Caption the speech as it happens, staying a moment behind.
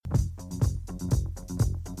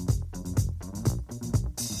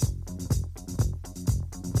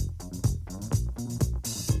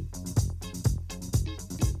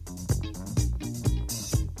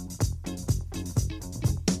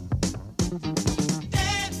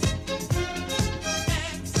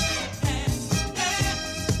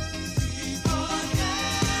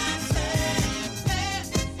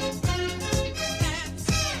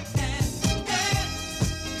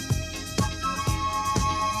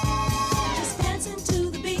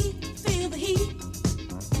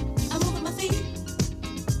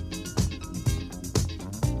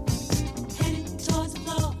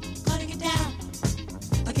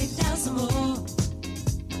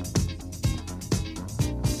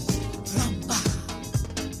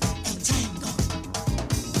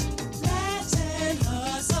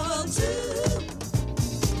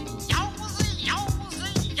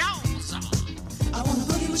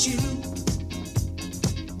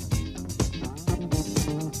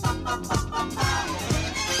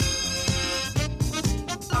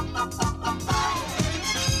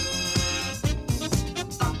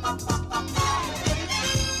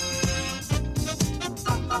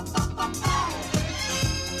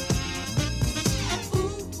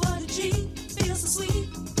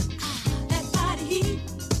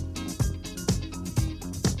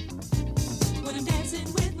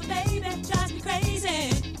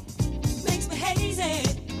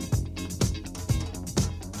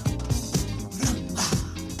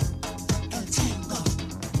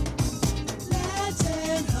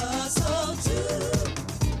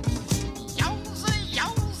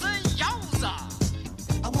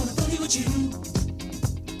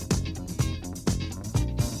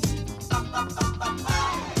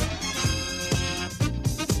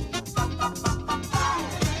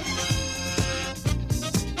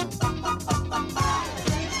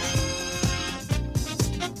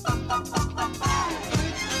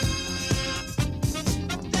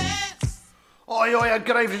Oi, oi,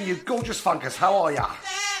 good evening, you gorgeous funkers. How are ya?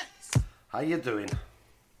 How you doing?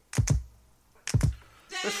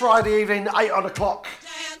 It's Friday evening, 8 o'clock.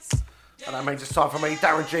 And that means it's time for me,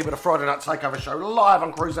 Darren G, with a Friday Night Takeover show live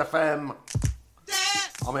on Cruise FM.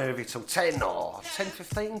 I'm here with you till 10 or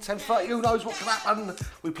 10:15, 10:30, who knows what can happen.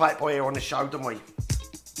 We play it by ear on the show, don't we?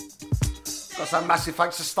 Got some massive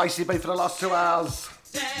thanks to Stacey B for the last 2 hours.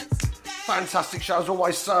 Fantastic show as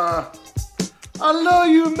always, sir. I love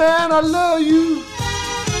you, man, I love you.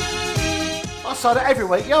 I say that every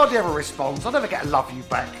week, he hardly ever responds. I never get a love you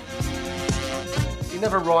back. He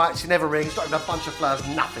never writes, he never rings, not even a bunch of flowers,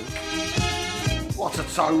 nothing. What a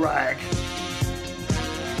toe rag.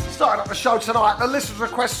 Starting up the show tonight, the listener's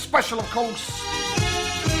request special, of course.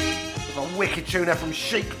 With a wicked tuner from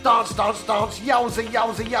Chic, Dance, Dance, Dance, Yowza,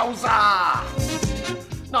 Yowza, Yowza.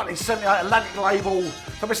 1978 Atlantic label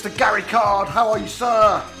for Mr. Gary Card. How are you,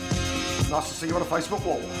 sir? Nice to see you on the Facebook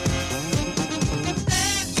wall.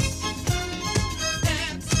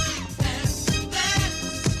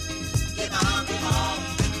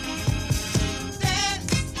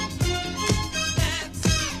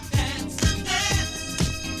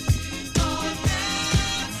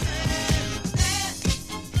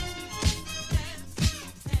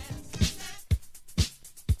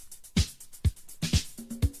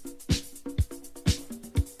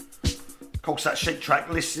 Of course, that Chic track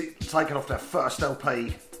taken off their first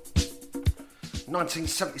LP.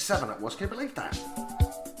 1977 it was, can you believe that?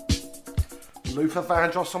 Luther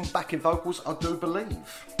Vandross on backing vocals, I do believe.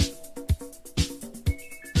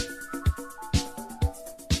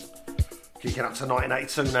 Kicking up to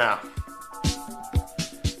 1982 now.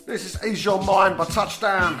 This is Ease Your Mind by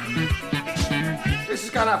Touchdown. This is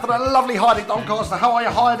going out for the lovely Heidi Doncaster. How are you,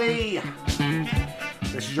 Heidi?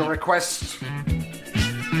 This is your request.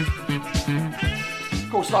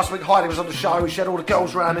 Of course, last week Heidi was on the show. She had all the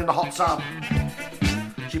girls around in the hot tub.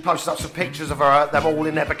 She posted up some pictures of them all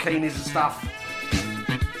in their bikinis and stuff.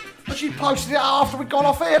 But she posted it after we'd gone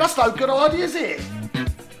off air. That's no good idea, is it?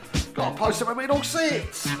 Got to post it when we all see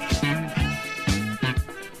it.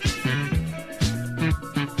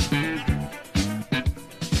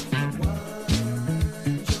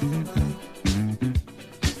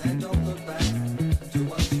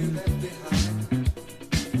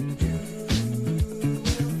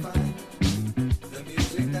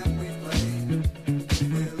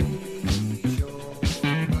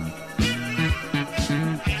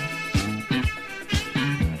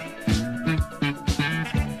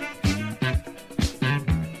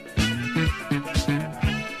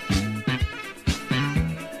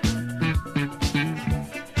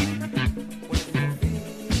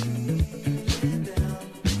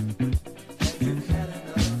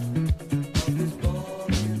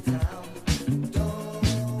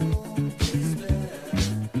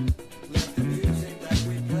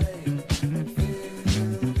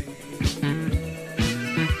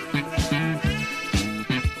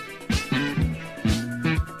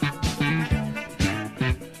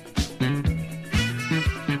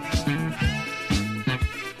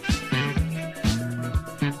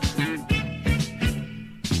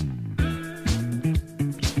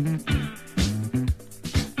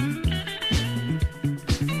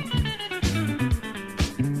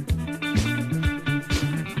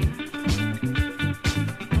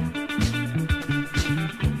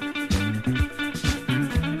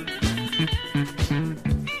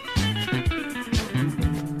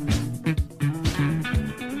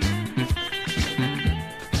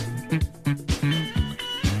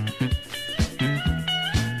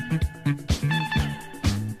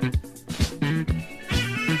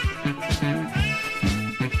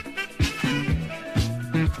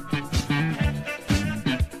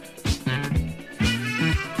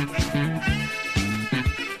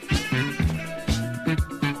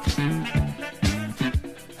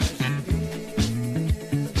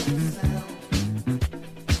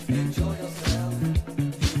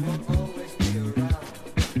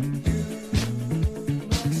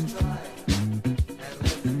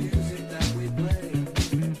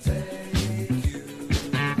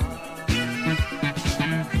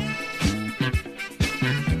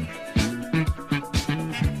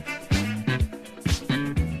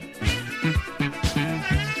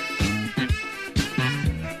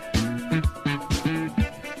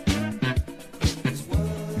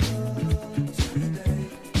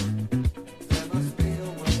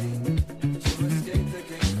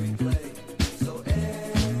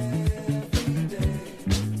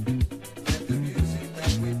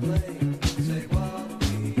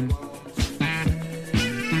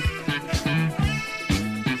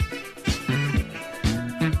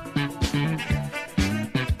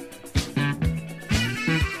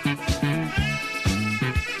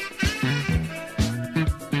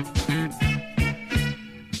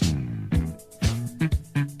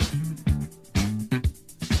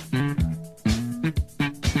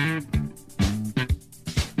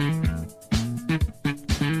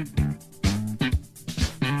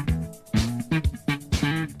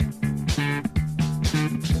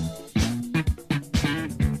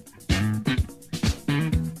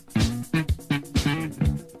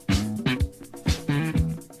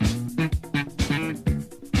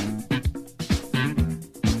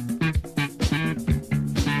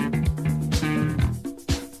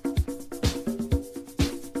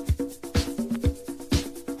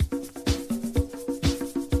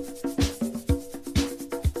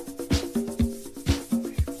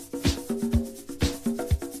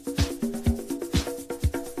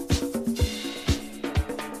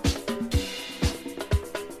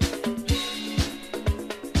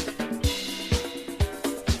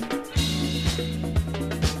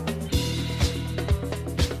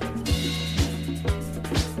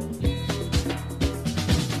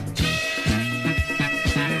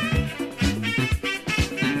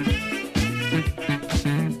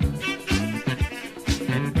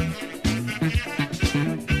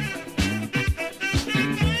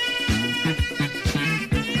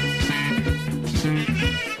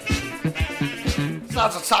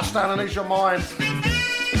 That's a touchdown and ease your mind.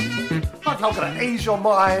 Hopefully I'm going to ease your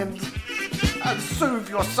mind and soothe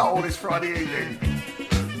your soul this Friday evening.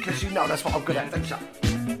 Because you know that's what I'm good at, don't you?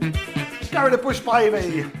 Gary the Bush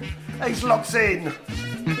Baby, he's locked in.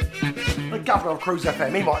 The governor of Cruise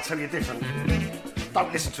FM, he might tell you different.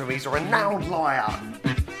 Don't listen to him, he's a renowned liar.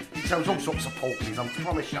 He tells all sorts of porkies, I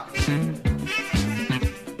promise you.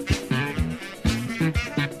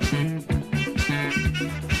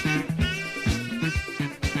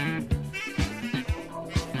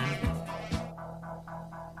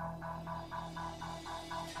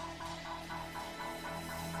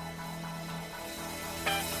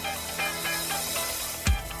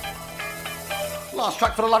 Last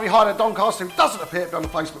track for the lovely Hyder Doncaster, who doesn't appear to be on the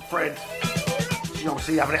Facebook thread. She's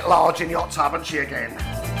obviously having it large in the hot tub, isn't she, again?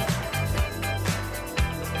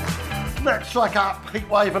 Next track up,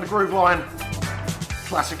 Heatwave and the Groove Line.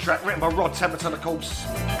 Classic track written by Rod Temperton, of course.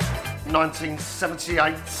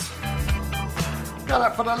 1978. Going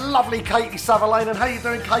out for the lovely Katie Sutherland. And how you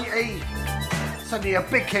doing, Katie? Sending you a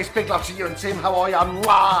big kiss, big love to you and Tim. How are you?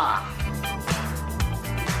 Mwah!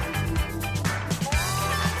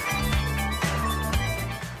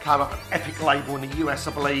 Came up an epic label in the US,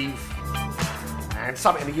 I believe, and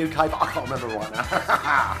something in the UK, but I can't remember right now.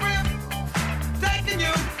 Taking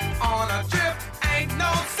you on a trip, ain't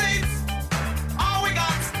no seats. All we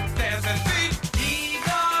got's stairs and feet.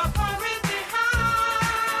 Eager for it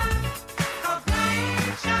behind. A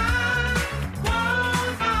plane shine,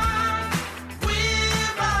 one high.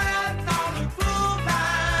 We're riding on the blue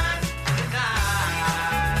line tonight.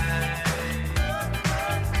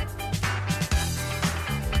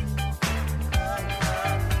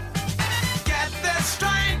 Get this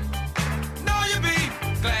straight. Know you be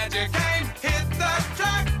glad you came. Hit the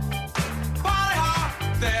track. Party hard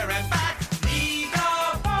there and back.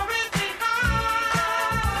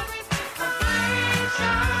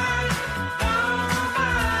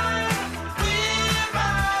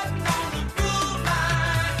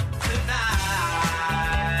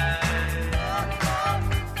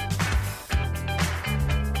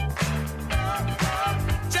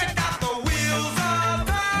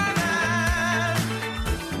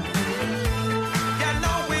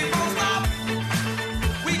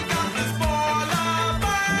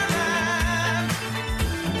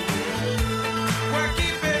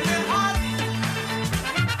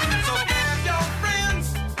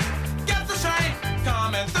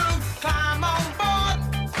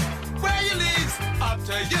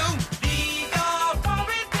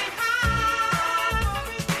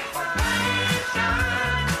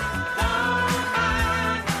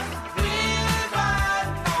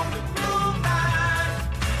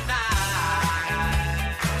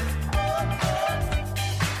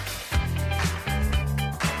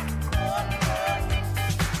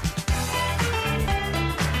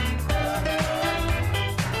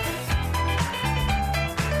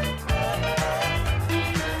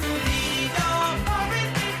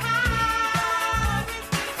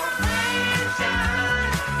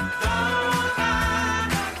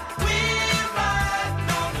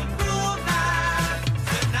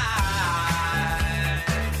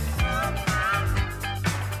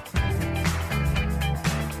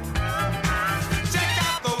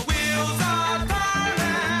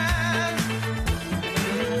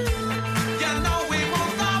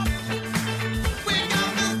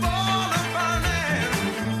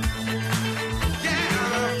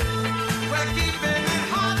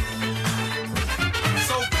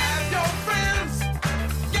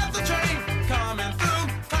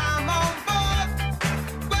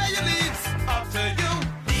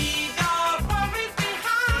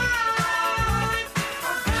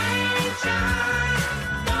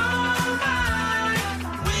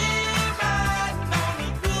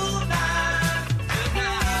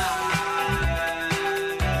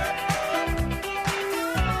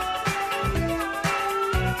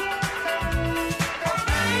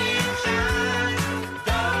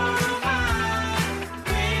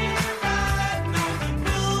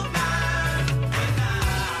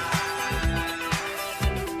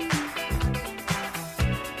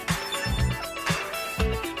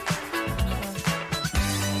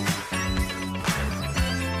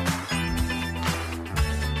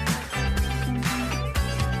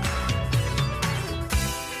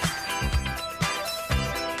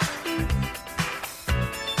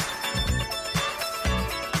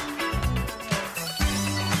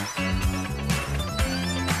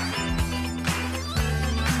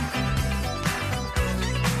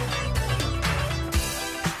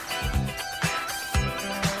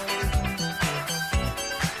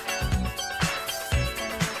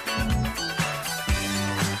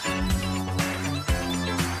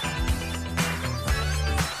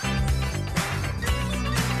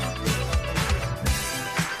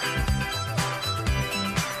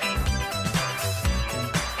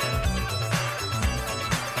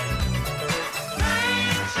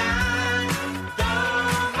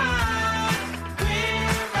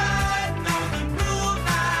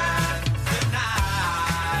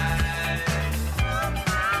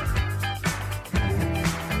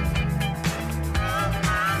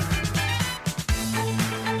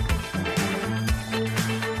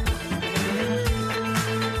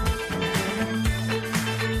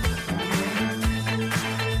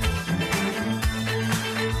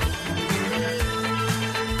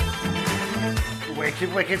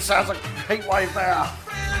 Wicked, wicked sounds like heat wave there.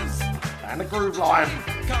 And the groove line.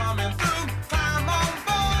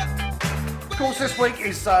 Of course, this week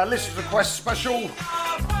is Listener's Request special.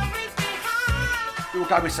 We'll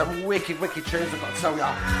go with some wicked, wicked tunes, I've got to tell you.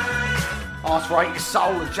 Ask for 80s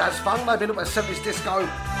soul and jazz funk, maybe a little bit of 70s disco.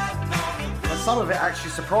 But some of it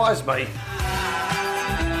actually surprised me.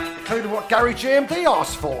 Including what Gary GMD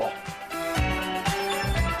asked for.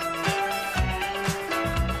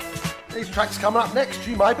 These tracks coming up next,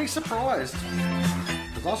 you may be surprised.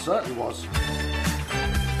 Because I certainly was.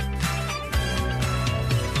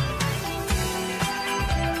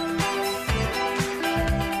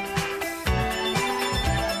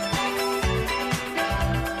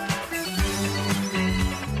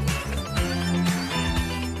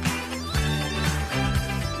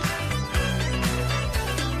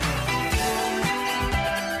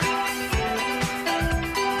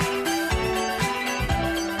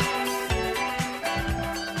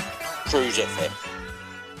 Cruise FM.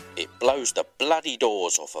 It blows the bloody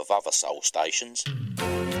doors off of other soul stations.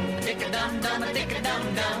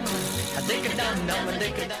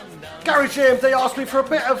 Gary GMD asked me for a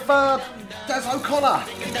bit of Des O'Connor.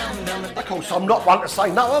 Of course, I'm not one to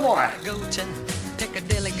say no, am I?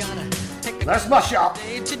 Let's mash it up.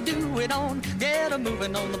 To do it on, get a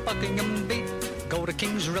moving on the Buckingham beat. Go to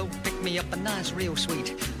King's Road, pick me up a nice, real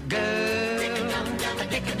sweet girl. Dick a dum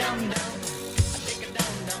dum.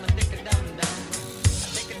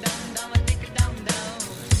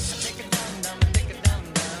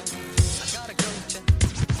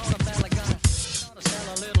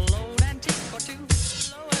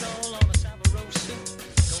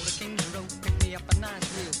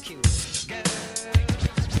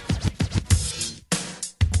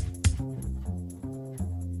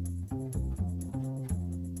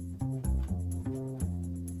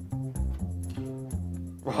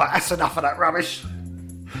 Right, that's enough of that rubbish.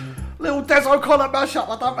 Little Des O'Connor mash-up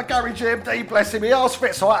I done for Gary GMD, bless him. He asked for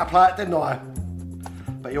it, so I had to play it, didn't I?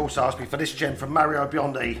 But he also asked me for this gem from Mario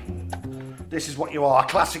Biondi. This Is What You Are,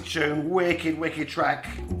 classic tune, wicked, wicked track.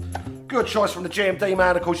 Good choice from the GMD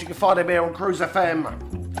man. Of course, you can find him here on Cruise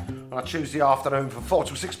FM on a Tuesday afternoon from 4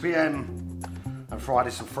 till 6 p.m. and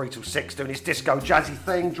Fridays from 3 till 6, doing his disco jazzy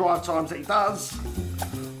thing, drive times that he does.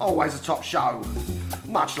 Always a top show.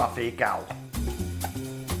 Much love for you, gal.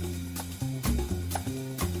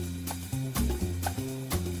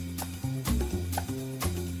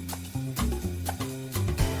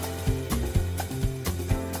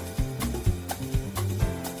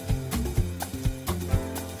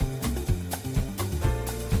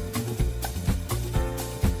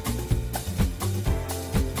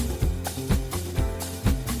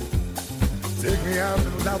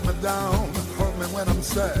 Down, hold me when I'm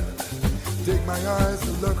sad. Take my eyes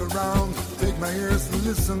to look around, take my ears to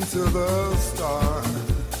listen to the stars.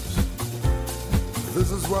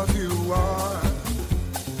 This is what you are.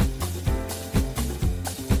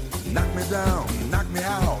 Knock me down, knock me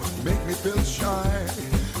out, make me feel shy.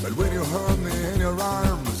 But when you hold me in your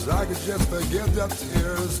arms, I could just forget the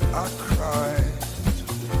tears I cried.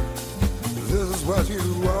 This is what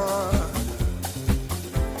you are.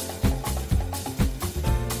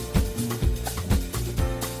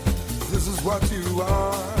 What you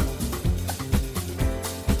are.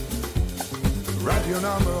 Write your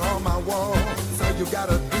number on my wall. Say you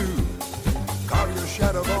gotta do. Carve your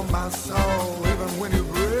shadow on my soul. Even when you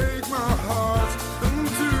break my heart in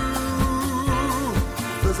two.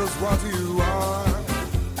 This is what you are.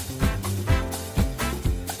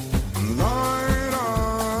 Light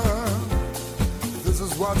up. This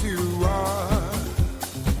is what you are.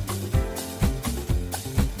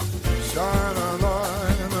 Shine a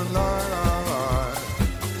light and light.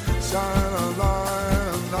 Shine a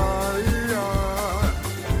light, a light,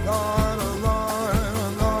 light, a light, a light,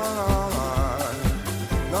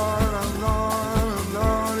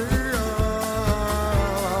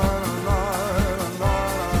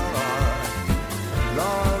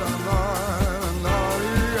 light, a light,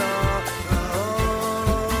 a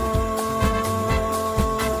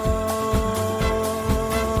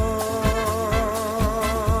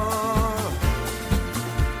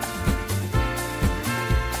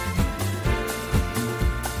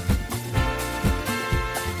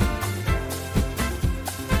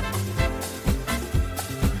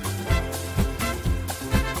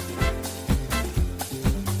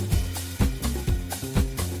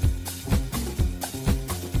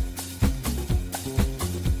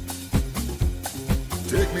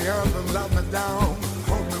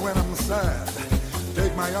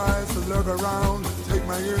my eyes to look around, take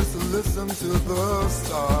my ears to listen to the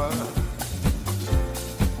stars.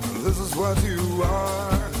 This is what you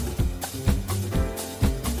are.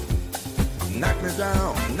 me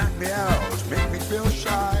down, knock me out, make me feel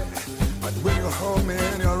shy. But when you hold me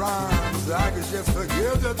in your arms, I could just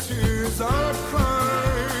forget the tears I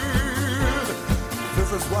cried.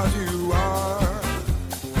 This is what you are.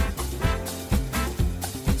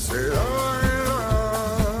 Say,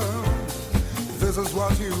 this is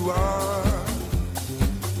what you are.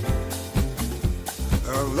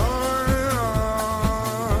 Lord,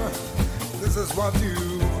 this is what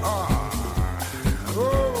you are.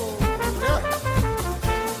 Oh, yeah.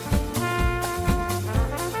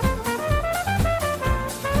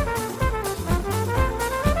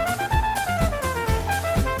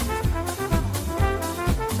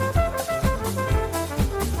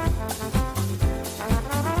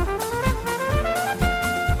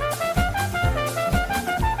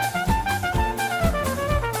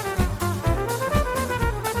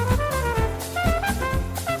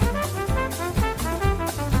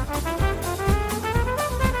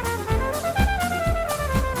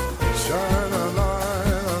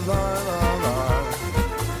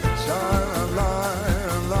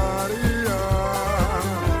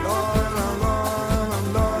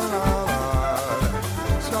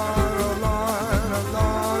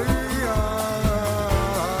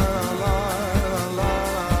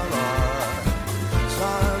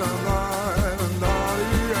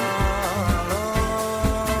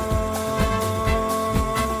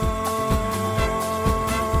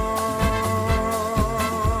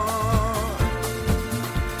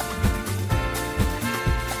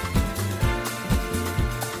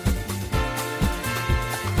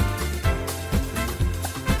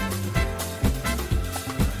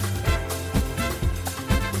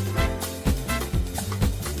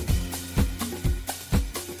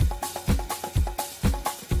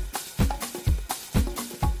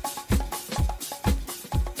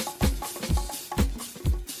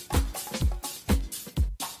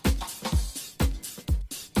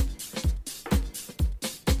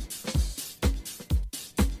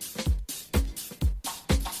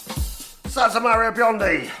 Sounds of Mario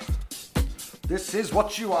Biondi. This is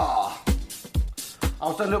what you are. I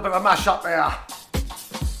was doing a little bit of a mash-up there.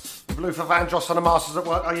 Luther Vandross and the Masters at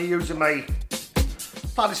Work, Are You Using Me?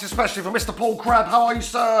 Play this especially for Mr. Paul Crabb. How are you,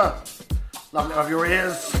 sir? Lovely to have your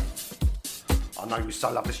ears. I know you so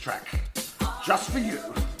love this track. Just for you.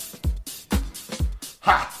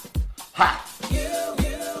 Ha! Ha!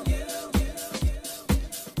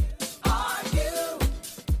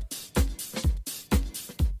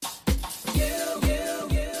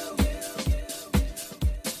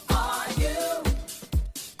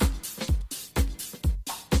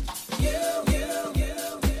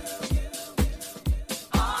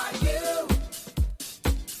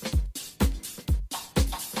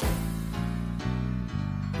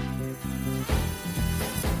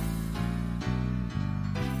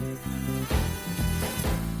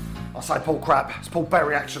 I say Paul Crabb, it's Paul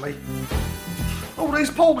Berry actually. All these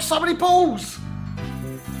Pauls, so many Pauls!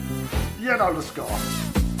 You know the score.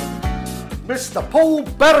 Mr. Paul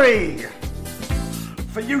Berry!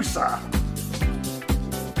 For you, sir.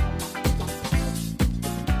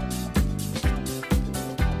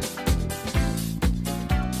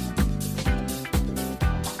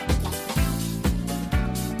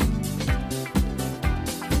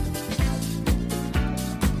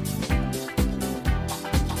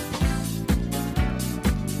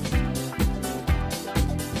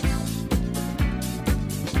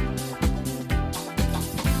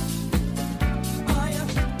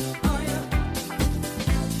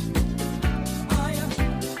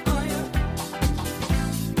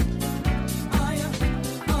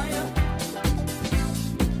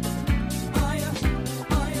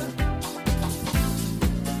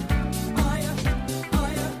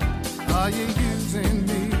 Are you using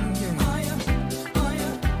me?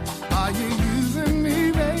 Are you using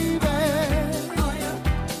me, baby?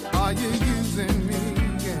 Are you using me?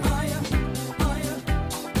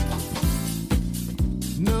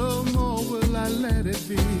 No more will I let it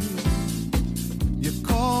be. You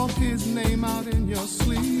call his name out in your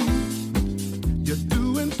sleep. You're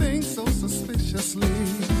doing things so suspiciously.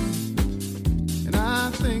 And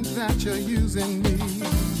I think that you're using me,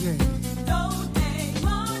 yeah. Don't hang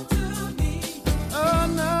on to me. Oh,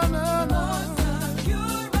 no, no, no. For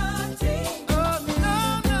security. Oh,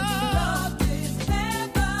 no, no. Love is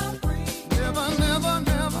never free. Never, never,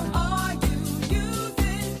 never. Are you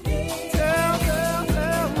using me? Tell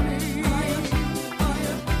me.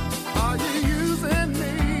 Are you using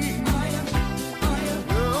me?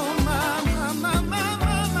 Oh, my, my, my, my,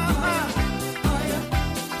 my, my.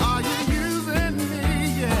 Are you using me?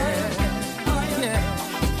 Yeah. Yeah.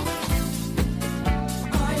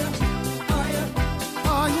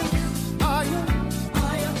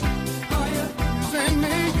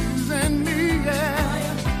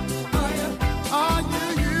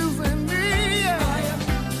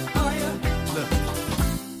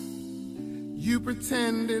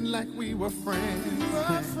 pretended like we were friends.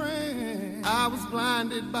 I was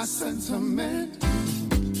blinded by sentiment.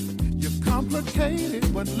 You've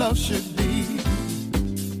complicated what love should be,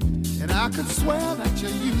 and I could swear that you're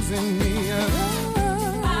using me.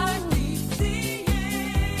 I keep seeing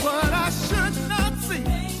What I should not see.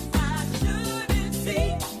 things I shouldn't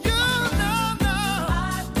see. You know, no.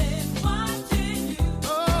 I've been watching you.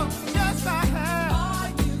 Oh, yes, I have. Are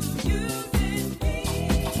you using me?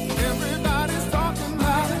 Everybody's talking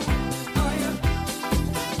about it.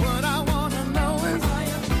 What I want to know is, are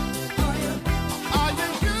you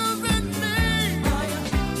using me?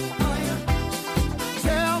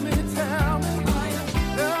 Tell me.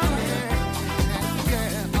 Oh,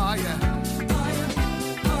 yeah, are you?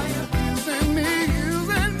 Using me?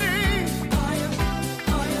 Using me?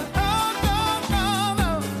 Oh, no.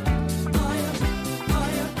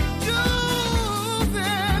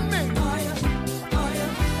 Using me?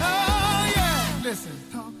 Oh, yeah. Listen,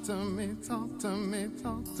 talk to me.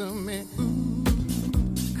 Ooh,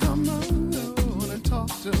 come on and talk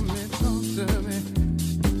to me. Yeah, talk to me.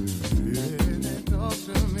 Hey,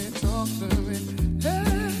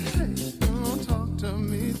 oh, talk to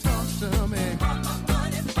me.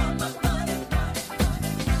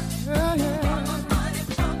 Yeah, yeah.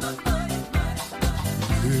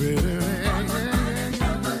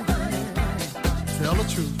 Tell the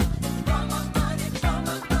truth.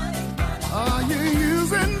 Are you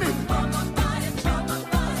using me?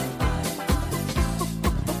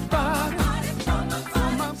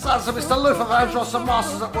 Sounds of Mr. Luther Vandross and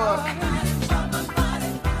Masters at Work.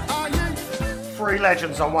 Are you? Three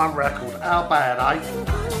legends on one record. How bad, eh?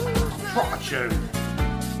 Proper tune.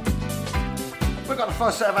 We've got the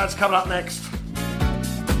first set of ads coming up next.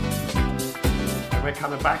 And we're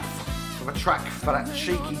coming back with a track for that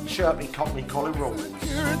cheeky, chirpy Cockney Colin Rawlins.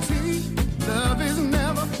 Purity, love is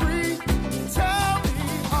never free. Tell me,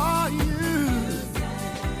 are you?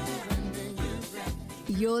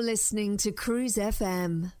 You're listening to Cruise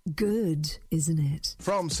FM. Good, isn't it?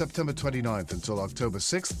 From September 29th until October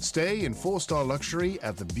 6th, stay in 4-star luxury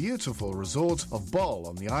at the beautiful resort of Bol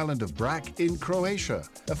on the island of Brac in Croatia.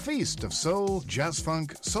 A feast of soul, jazz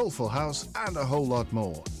funk, soulful house, and a whole lot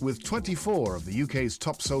more. With 24 of the UK's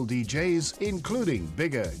top soul DJs, including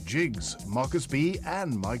Bigger, Jigs, Marcus B,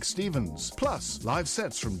 and Mike Stevens. Plus, live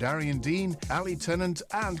sets from Darian Dean, Ali Tennant,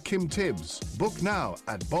 and Kim Tibbs. Book now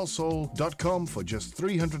at bolsoul.com for just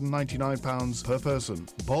 £399 per person.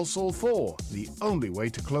 Bolsoul 4, the only way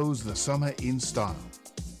to close the summer in style.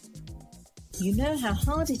 You know how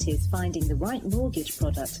hard it is finding the right mortgage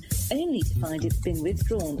product, only to find it's been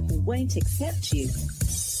withdrawn or won't accept you.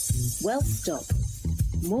 Well, stop.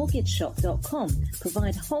 MortgageShop.com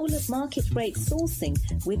provide whole-of-market rate sourcing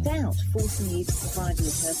without forcing you to provide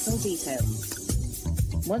your personal details.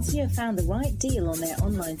 Once you have found the right deal on their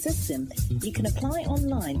online system, you can apply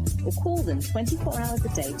online or call them 24 hours a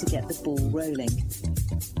day to get the ball rolling.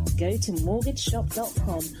 Go to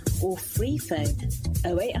mortgageshop.com or free phone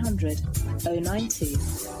 0800 092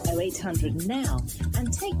 0800 now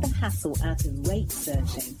and take the hassle out of rate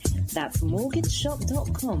searching. That's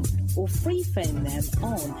mortgageshop.com or free phone them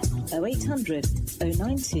on 0800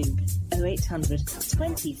 092 0800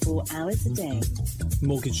 24 hours a day.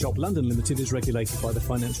 Mortgage Shop London Limited is regulated by the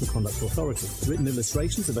Financial Conduct Authority. Written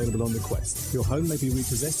illustrations available on request. Your home may be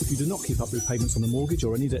repossessed if you do not keep up repayments on the mortgage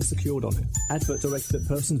or any debt secured on it. Advert directed at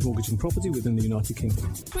persons mortgaging property within the United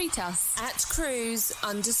Kingdom. Tweet us at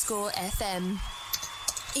cruise_FM.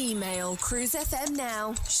 Email cruisefm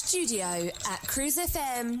now,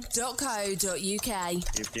 studio@cruisefm.co.uk.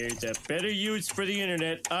 If there's a better use for the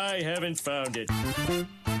internet, I haven't found it.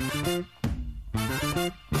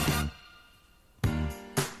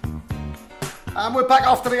 And we're back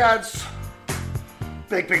after the ads.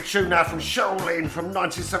 Big tune now from Cheryl Lynn from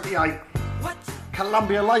 1978.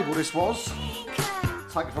 Columbia label this was.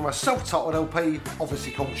 Taken from a self-titled LP,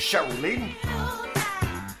 obviously called Cheryl Lynn.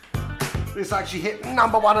 This actually hit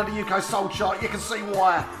number 1 on the UK Soul Chart. You can see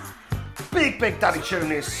why. Big daddy tune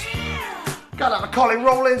this. Going out to Colin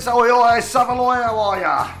Rawlins. Oi, Southern Oi, how are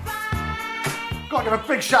ya? Got to give a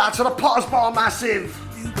big shout out to the Potters Bar Massive.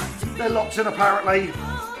 They're locked in apparently.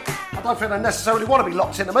 I don't think they necessarily want to be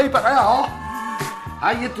locked into me, but they are.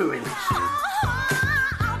 How you doing?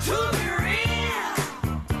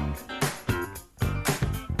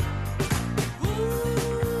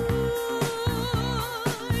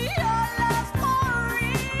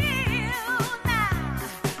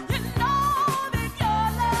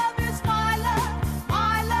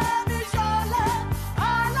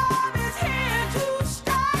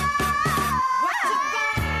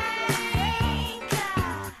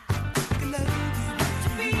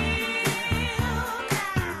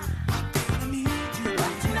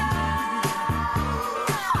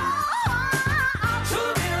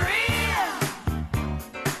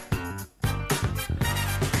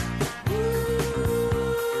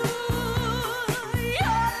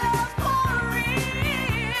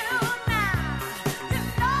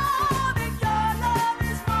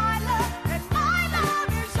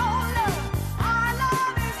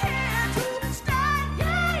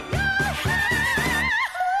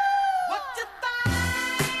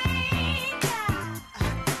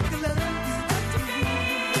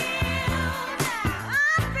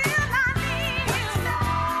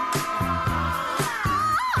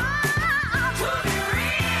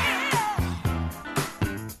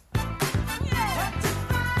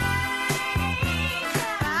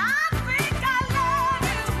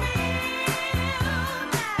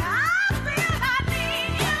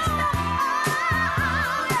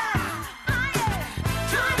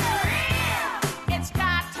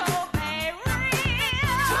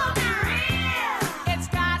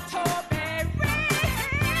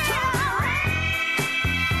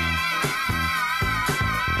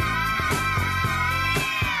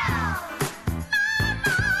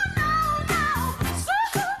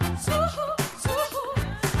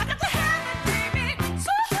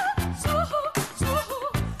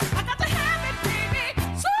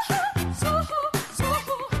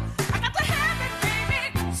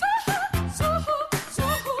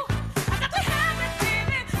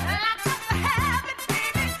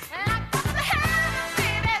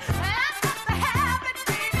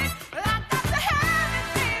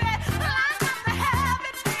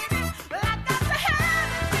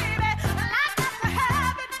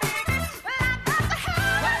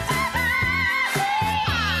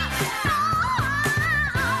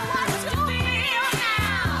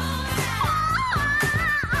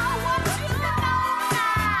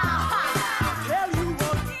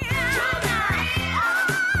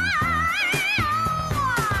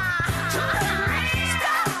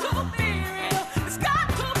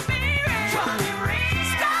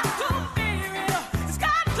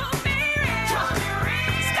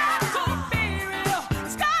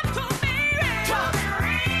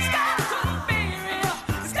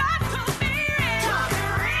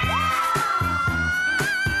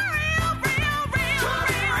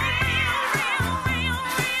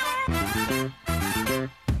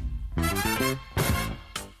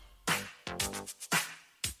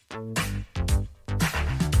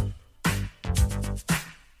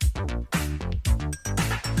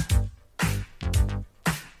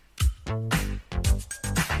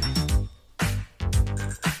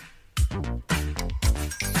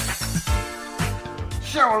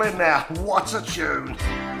 Cheryl in there. What a tune.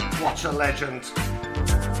 What a legend.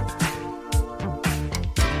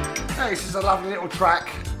 Hey, this is a lovely little track.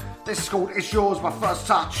 This is called It's Yours, My First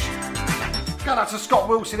Touch. Going out to Scott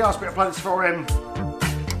Wilson, the hospital plays for him.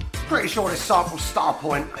 Pretty sure this sample's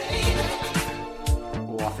Starpoint.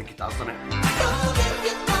 Oh, I think it does, doesn't it?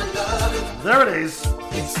 There it is.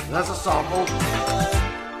 There's a sample.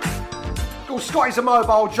 Of course, Scotty's a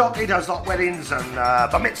mobile jock. He does like weddings and bar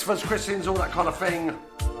mitzvahs, christenings, all that kind of thing.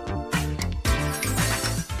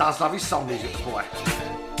 Does love his soul music, the boy.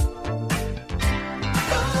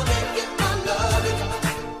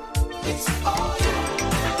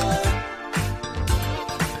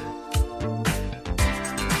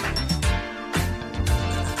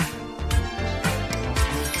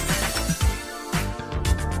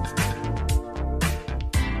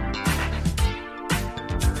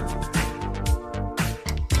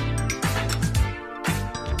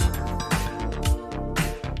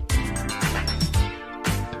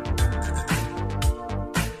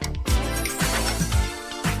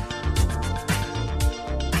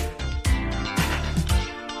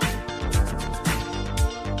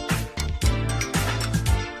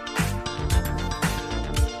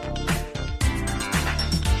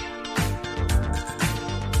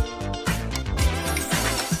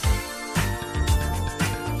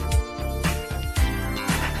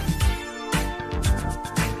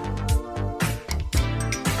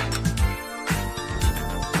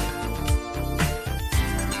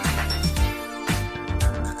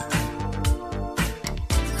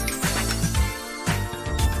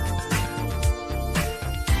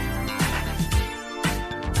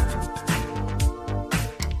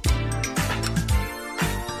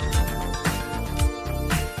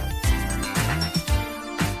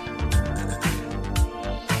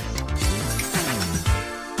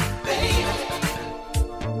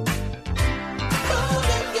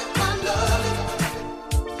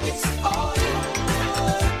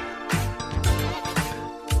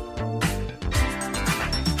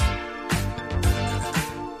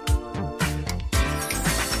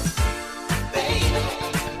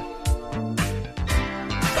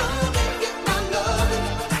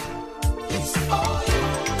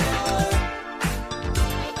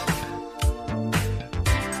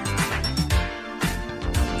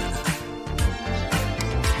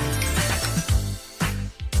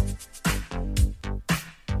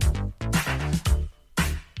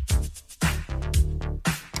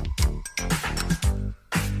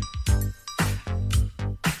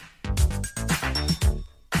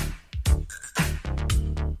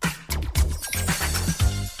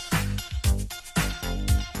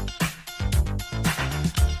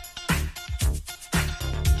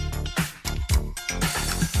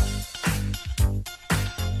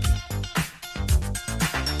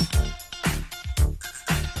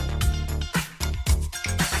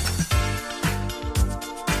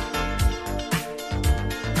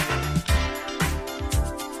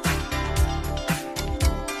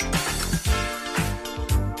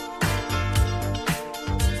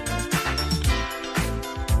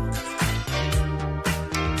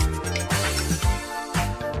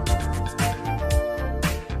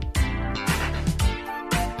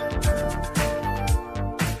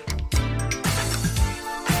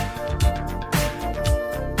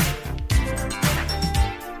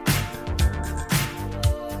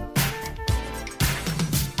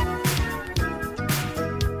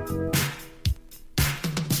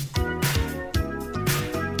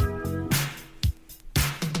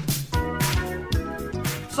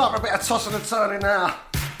 Start a bit of tossing and turning now.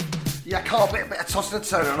 You can't beat a bit of tossing and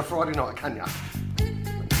turning on a Friday night, can ya?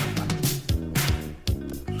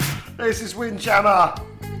 This is Windjammer.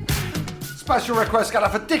 Special request going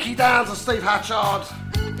out for Dickie Downs and Steve Hatchard.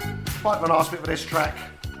 Pipeman asked me for this track.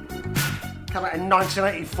 Came out in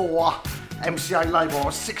 1984. MCA label. I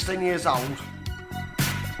was 16 years old.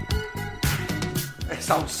 It's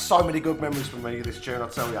holds so many good memories for me, this tune, I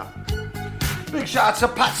tell ya. Big shout out to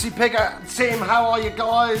Patsy Pigger and Tim. How are you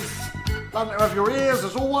guys? Lovely to have your ears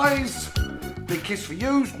as always. Big kiss for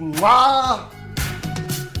you. Mwah.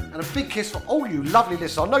 And a big kiss for all you lovely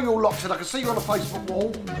listeners. I know you're all locked in. I can see you on the Facebook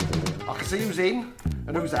wall. I can see who's in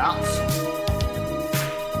and who's out.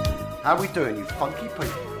 How we doing, you funky people?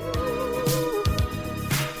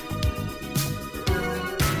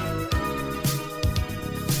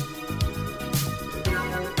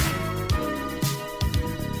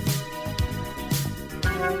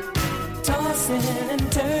 Tossing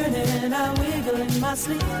and turning, I wiggle in my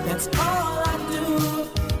sleep. That's all I do.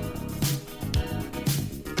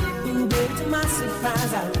 Ooh, baby, to my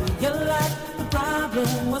surprise, I realized the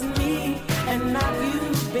problem was me and not you,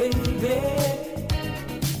 baby.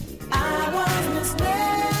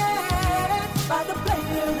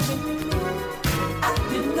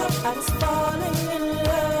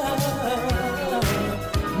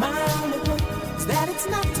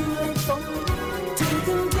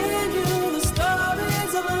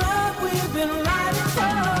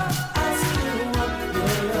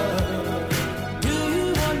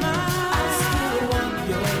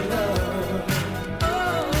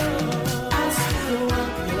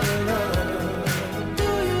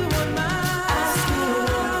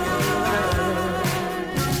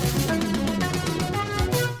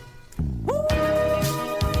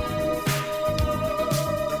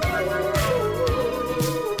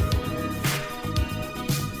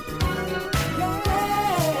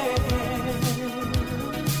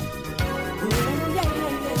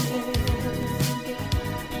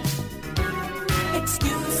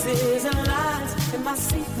 my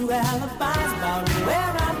see-through alibis about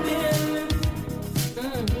where I've been.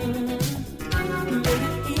 Made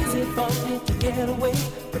it easy for me to get away,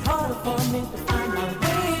 but harder for me to find my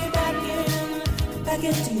way back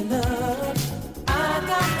into your love. I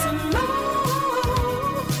got to know,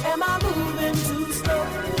 am I moving too slow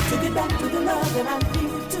to get back to the love that I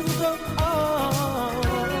need to go on?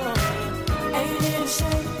 Ain't it a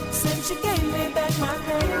shame since you gave me back my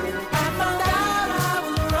hand? I found out I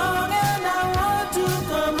was wrong and I want to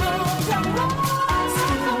come home. Come home. I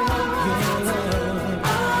still want your love.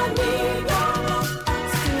 I need your love. I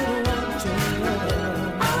still want your love.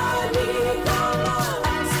 I need your love.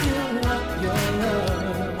 I still want your love.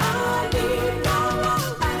 I need your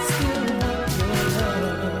love. I still want your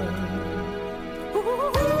love.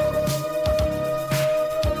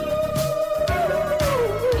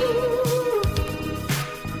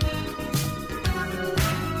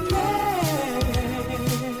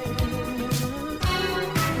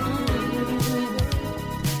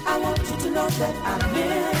 I want you to know that I've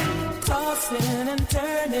been tossing and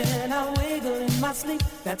turning, I wiggle in my sleep.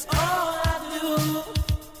 That's all I do.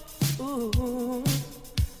 Ooh,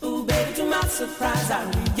 ooh, baby, to my surprise, I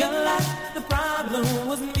realized the problem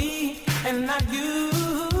was me and not you.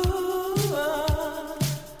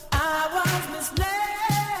 I was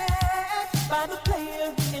misled by the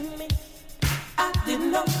player in me. I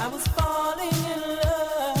didn't know I was falling in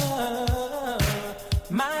love.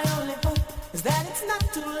 My only hope is that it's not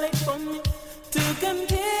too late for me to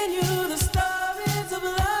continue the stories of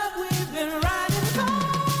love we've been writing for.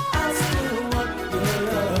 I still want your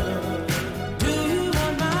love. Do you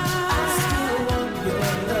want mine? I still want your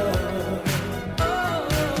love. Oh,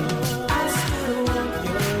 I still want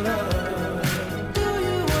your love. Do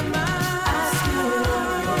you want mine? I still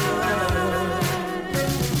want your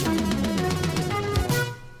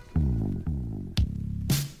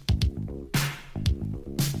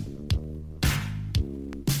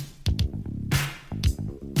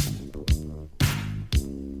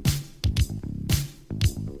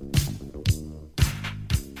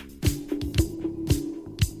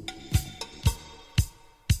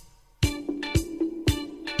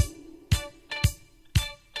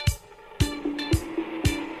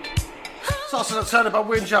Tossing and turning by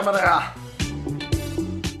Windjammer there.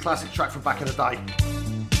 Classic track from back in the day.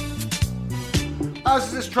 How's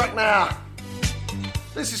is this track now?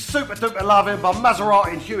 This is Super Duper Loving by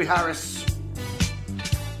Maserati and Huey Harris.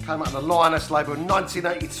 Came out on the Lioness label in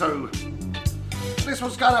 1982. This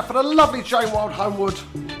one's going out for the lovely Jane Wild Homewood.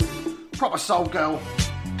 Proper soul girl.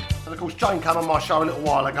 And of course Jane came on my show a little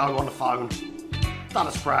while ago on the phone. Done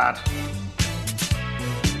us proud.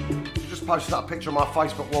 Posted up a picture on my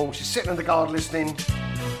Facebook wall. She's sitting in the garden listening.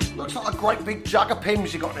 Looks like a great big jug of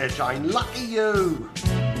Pimm's you got there, Jane. Lucky you.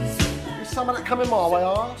 Is some of that coming my way,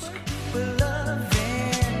 I ask?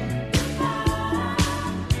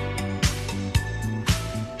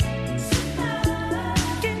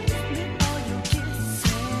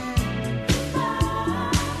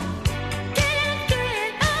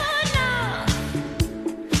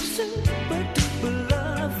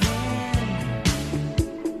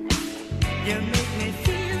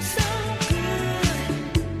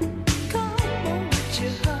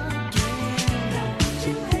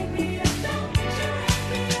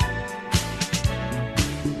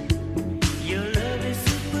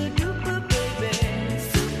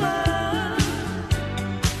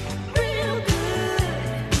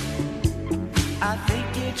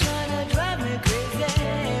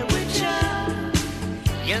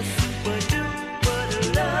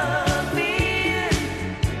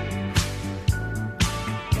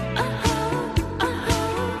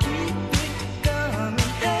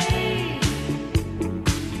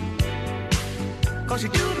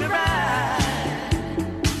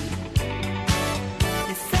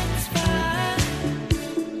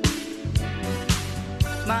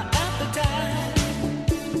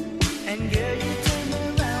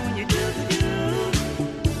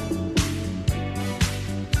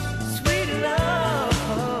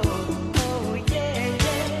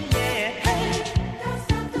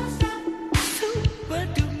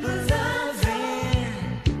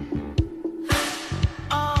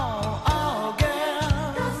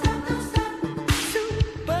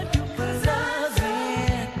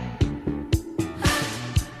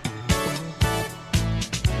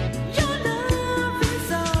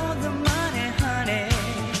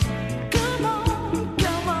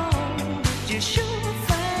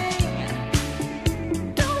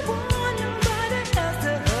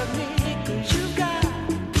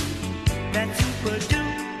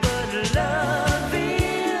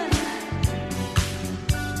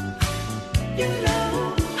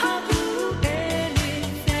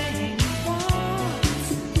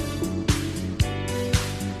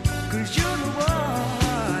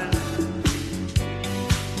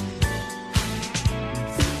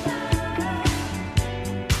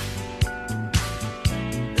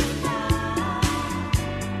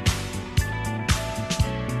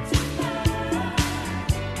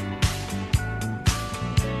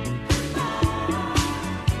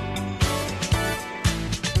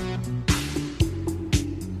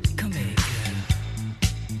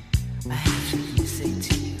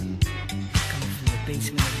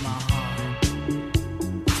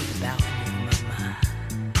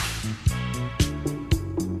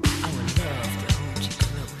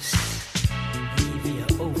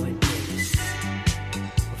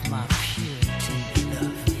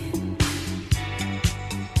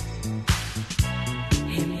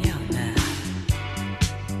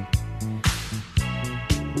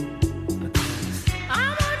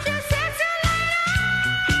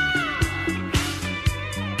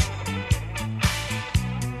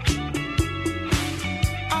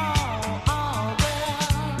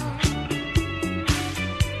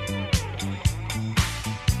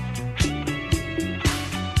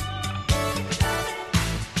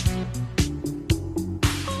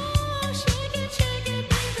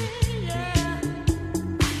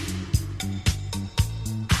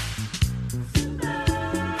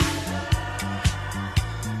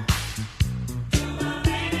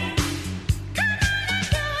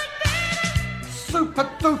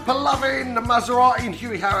 super duper loving Maserati and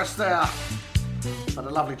Huey Harris there. And the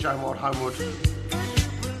lovely Joan Wild Homewood.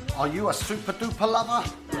 Are you a super duper lover?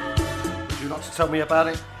 Would you like to tell me about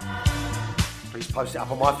it? Please post it up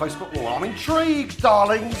on my Facebook wall. I'm intrigued,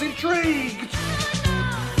 darlings, intrigued.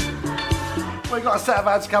 We've got a set of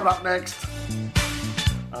ads coming up next.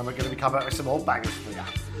 And we're going to be coming up with some more bangers for you.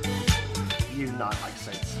 You know it makes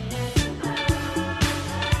sense.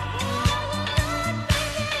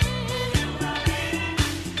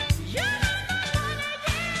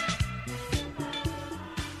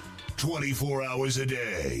 "24 hours a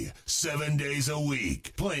day, 7 days a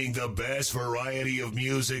week, playing the best variety of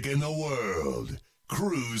music in the world.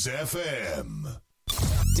 Cruise FM.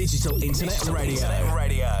 Digital Internet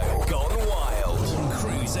Radio. Gone wild.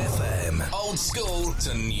 Cruise FM. Old school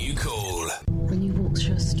to new cool. When you walk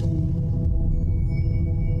through a storm,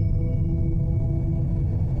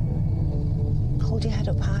 hold your head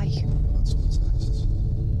up high.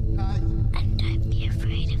 And don't be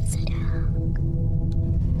afraid of the dark.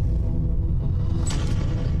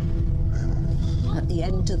 At the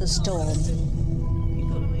end of the storm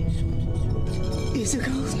is a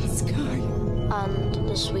golden sky. And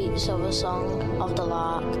the sweet silver song of the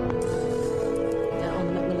lark. On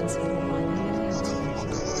the Macmillan Silver Line.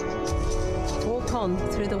 Walk on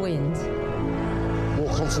through the wind.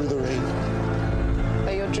 Walk on through the rain.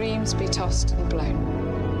 May your dreams be tossed and blown.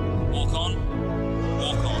 Walk on.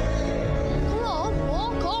 Walk on. Come on,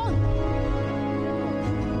 walk on.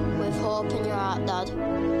 With hope in your heart, Dad.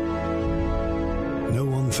 No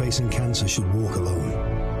one facing cancer should walk alone.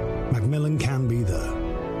 Macmillan can be there,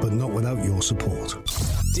 but not without your support.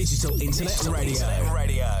 Digital Internet Radio.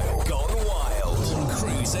 Gone wild.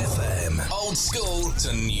 Cruise FM. Old school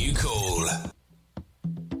to new cool.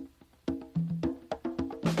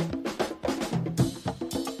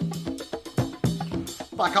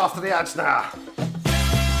 Back after the ads now.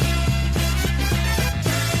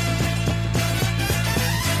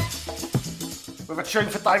 With a tune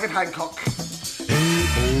for David Hancock.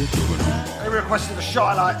 He requested the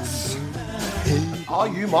Shy Lights. Are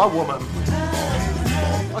You My Woman?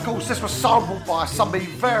 Of course, this was sampled by somebody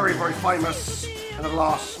very, very famous in the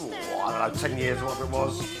last, I don't know, 10 years or whatever it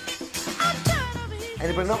was.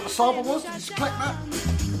 Anybody know what the sample was? Did you just click that?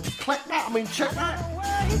 Click that? I mean, check that.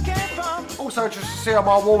 Also interested to see on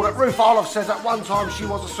my wall that Ruth Olive says at one time she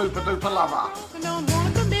was a super duper lover.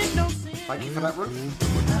 Thank you for that, Ruth.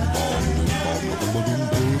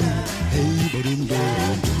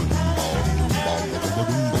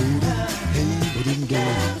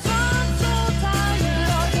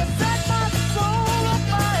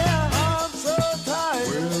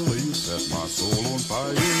 Well, you set my soul on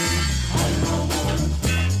fire.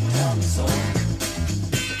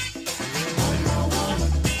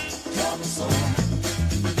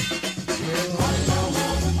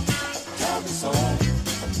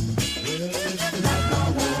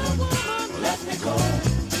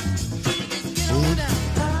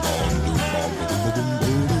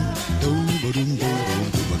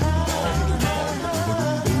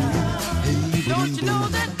 Don't you know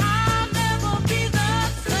that I'll never be the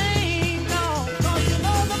same? No, 'cause you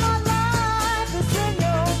know that my life is in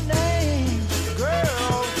your name.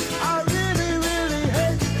 Girl, I really, really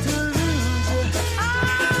hate to lose you. I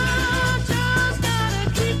just gotta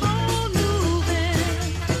keep on moving.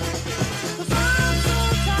 'Cause I'm so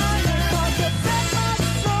tired, 'cause you set my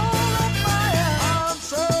soul on fire. I'm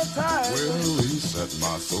so tired. Well, you set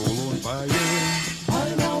my soul on fire.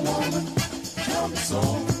 I'm a woman, tell me so.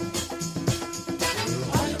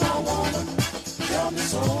 Tell me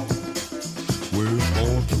so. We're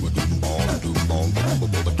born to a doom ball, a doom ball, a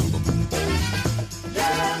doom ball, a doom ball.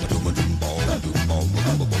 Yeah. A doom ball, a doom ball, a doom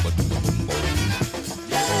ball, a doom ball.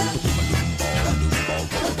 Yeah. Oh, a doom ball, a doom ball,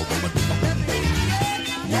 a doom ball, a doom ball.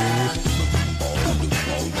 Yeah. A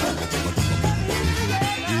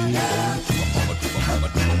doom ball, a doom ball, a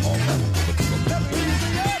doom ball, a doom ball.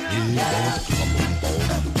 Yeah.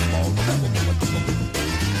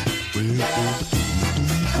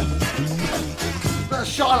 The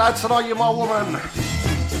Shy Lads and Are You My Woman? I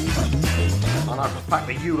know for the fact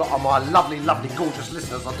that you lot are my lovely, lovely, gorgeous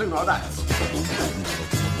listeners. I do know that.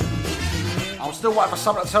 I'm still waiting for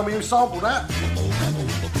someone to tell me who sampled that.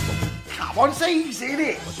 Come on, it's easy, isn't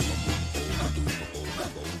it?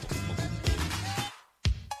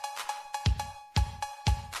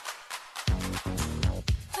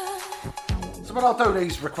 So when I do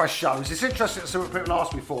these request shows, it's interesting to see what people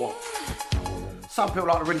ask me for. Some people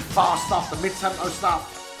like the really fast stuff, the mid-tempo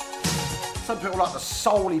stuff. Some people like the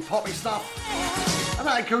soul-y, poppy stuff. And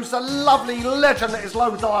that includes the lovely legend that is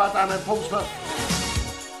Low Dyer down in Portsmouth.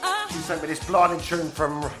 She sent me this blinding tune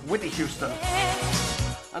from Whitney Houston.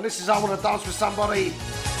 And this is I Want to Dance with Somebody.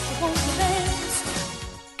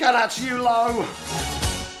 Get out to you, Low.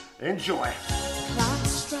 Enjoy. Clock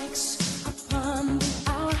strikes upon the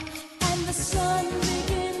hour and the sun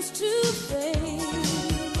begins to fade.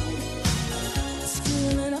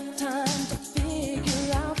 Still enough time to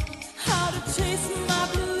figure out how to chase my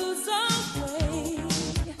blues away.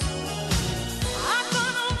 I'm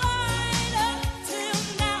gonna ride up till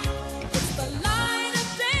now. It's the light of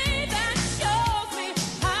day that shows me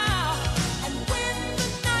how. And when the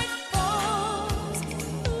night falls,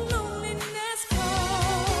 loneliness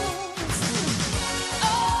calls.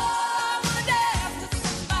 Oh, I wanna dance with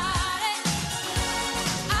somebody.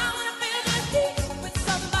 I wanna feel the heat with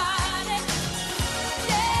somebody.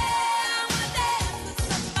 Yeah, I wanna dance with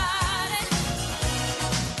somebody.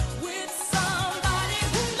 With somebody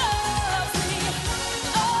who loves me.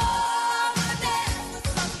 Oh, I wanna dance with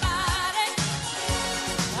somebody.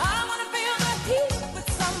 I wanna feel the heat with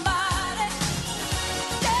somebody.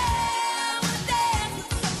 Yeah, I wanna dance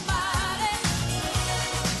with somebody.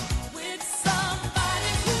 With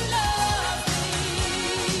somebody who loves me.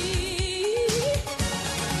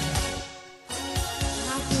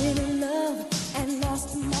 I've been in love and lost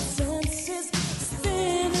my senses,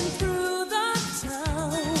 spinning through the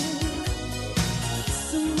town.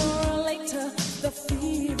 Sooner or later, the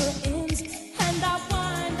fever ends, and I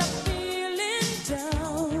wind up feeling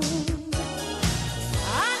down.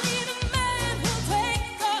 I need a man who'll take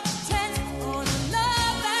a chance on a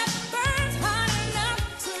love that burns hot enough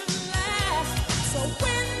to last. So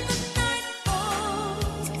when the night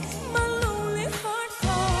falls, my lonely heart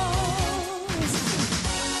calls.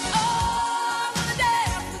 Oh, I wanna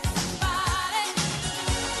dance with somebody.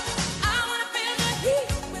 I wanna feel the heat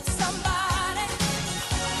with somebody.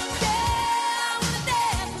 Yeah, I wanna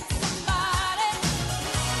dance with somebody.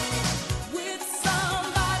 With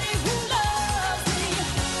somebody who loves me.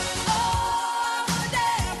 Oh, I wanna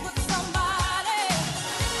dance with somebody.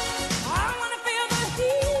 I wanna feel the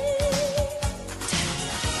heat.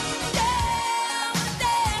 Yeah, I wanna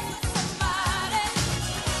dance with somebody.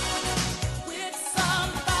 With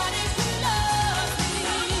somebody who loves me.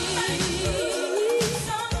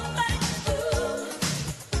 Somebody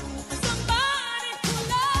who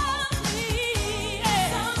loves me.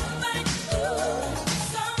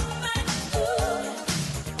 Somebody who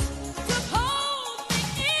to hold me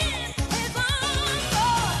in his arms.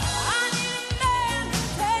 Oh, I need a man to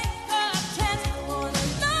take a chance on a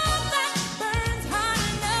love that burns hot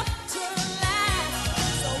enough to last.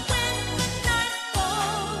 So when the night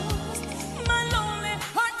falls, my lonely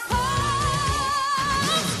heart calls.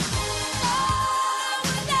 Oh, I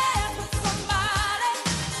wanna dance with somebody.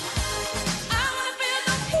 I wanna feel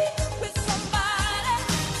the heat with somebody.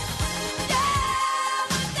 Yeah, I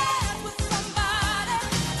wanna dance with somebody.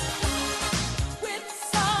 With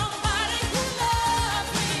somebody who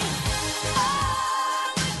loves me. Oh, I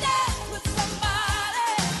wanna dance with somebody.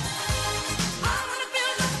 I wanna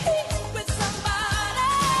feel the heat with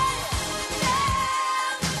somebody. Yeah,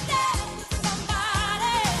 I wanna dance with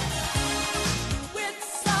somebody. With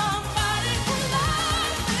somebody who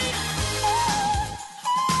loves me.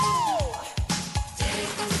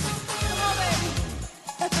 Come on, baby.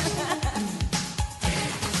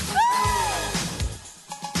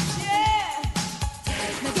 Yeah.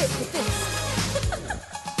 Now get with this.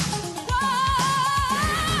 Whoa,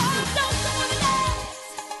 don't you wanna dance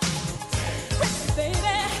with me,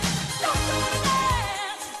 baby? Don't you wanna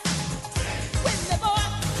dance with me, boy?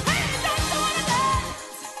 Hey, don't you wanna dance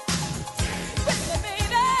with me,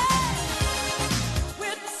 baby?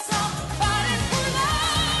 With somebody who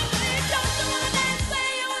loves me. Don't you wanna dance? Say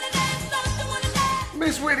you wanna dance. Don't you wanna dance?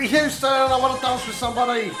 Miss Whitney Houston, I want to dance with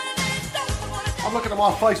somebody. I'm looking at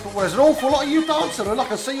my Facebook where there's an awful lot of you dancing and I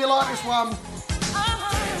can see you like this one.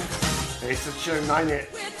 It's a tune, ain't it?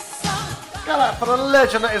 Go out for the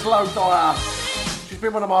legend that is Lo Dyer. She's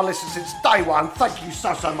been one of my listeners since day one. Thank you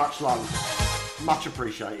so much, Lo. Much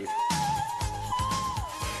appreciated.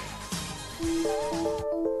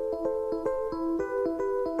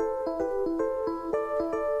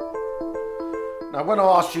 Now, when I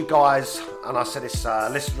asked you guys, and I said it's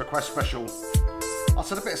listener request special, I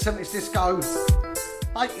said a bit of 70s disco,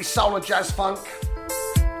 80s soul and jazz funk,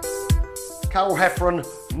 Carol Hefferon,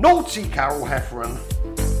 naughty Carol Hefferon.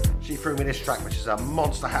 She threw me this track, which is a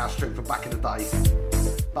monster house tune from back in the day.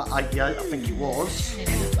 About 88, I think it was.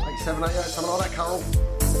 87, 88, something like that, Carol.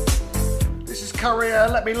 This is Career,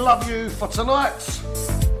 Let Me Love You for tonight.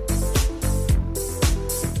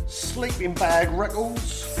 Sleeping Bag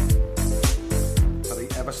Records for the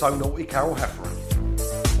ever so naughty Carol Hefferon.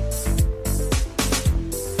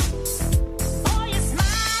 Oh, your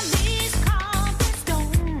smile is cold as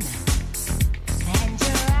stone.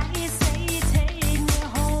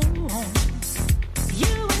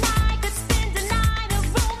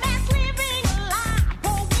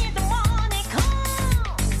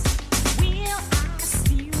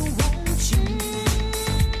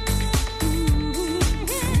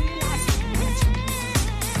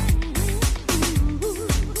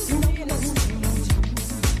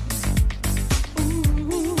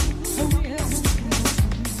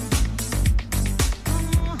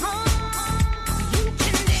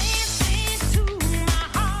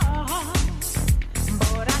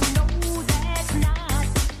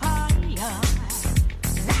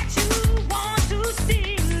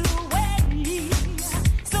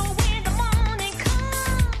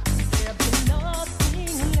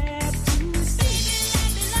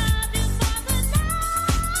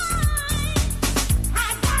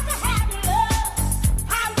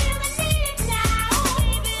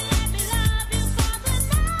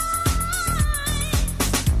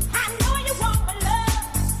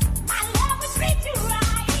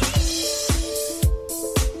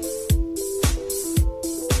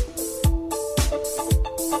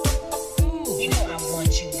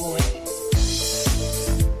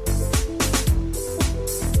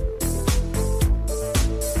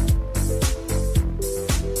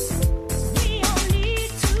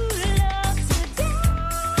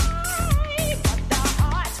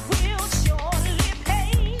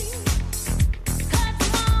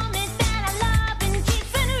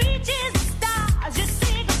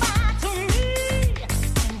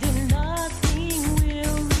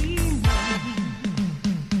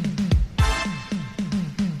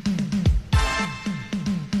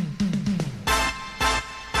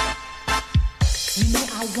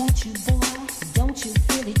 want you, boy, don't you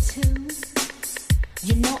feel it too?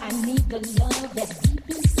 You know I need the love that's deep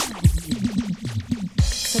inside of you.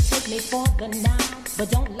 So take me for the night, but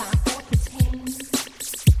don't lie or pretend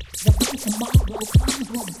that when tomorrow comes,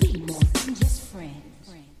 we'll be more than just friends.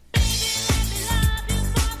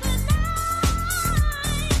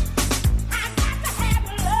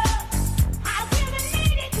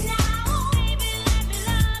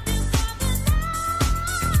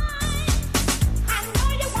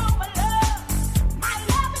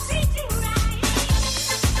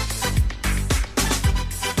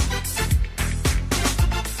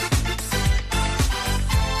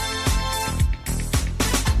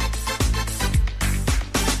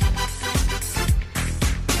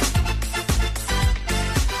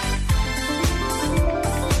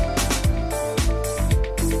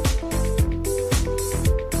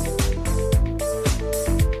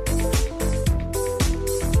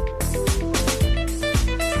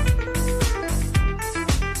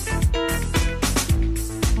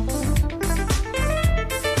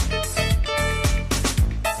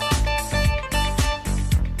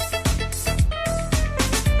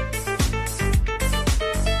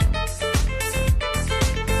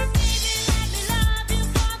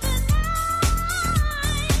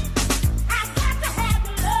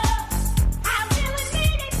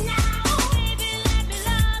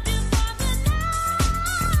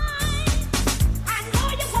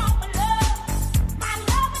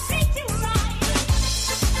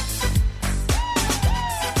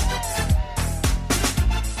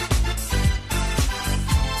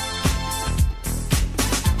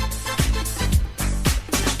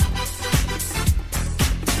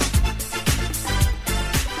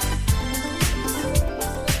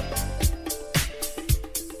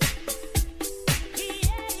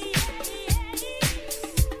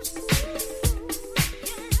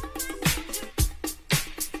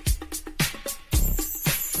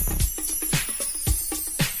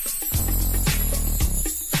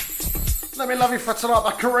 Let Me Love You for Tonight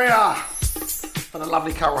by Korea. For the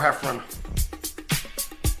lovely Carol Heffron.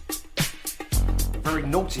 Very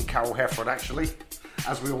naughty Carol Heffron, actually,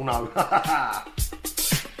 as we all know. Back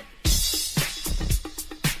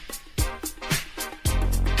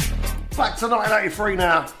to 1983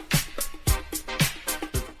 now. With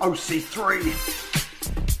OC3.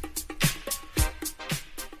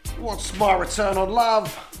 What's My Return on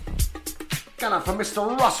Love? Going out for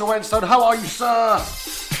Mr. Russell Enstone. How are you, sir?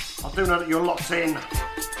 I do know that you're locked in.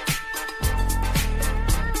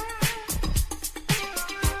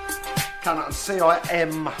 Going out on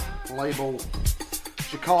CIM label,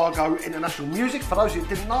 Chicago International Music. For those who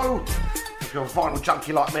didn't know, if you're a vinyl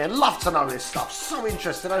junkie like me and love to know this stuff. So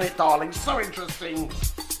interesting, ain't it, darling? So interesting.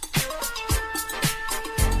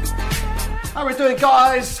 How we doing,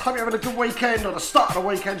 guys? Hope you're having a good weekend, or the start of the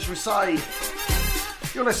weekend, should we say.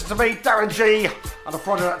 You'll listen to me, Darren G, on the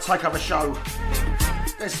Friday Night Takeover show.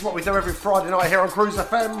 This is what we do every Friday night here on Cruise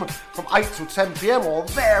FM from 8 till 10 p.m, or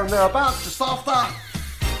there and thereabouts, just after.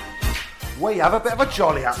 We have a bit of a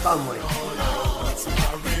jolly out, don't we?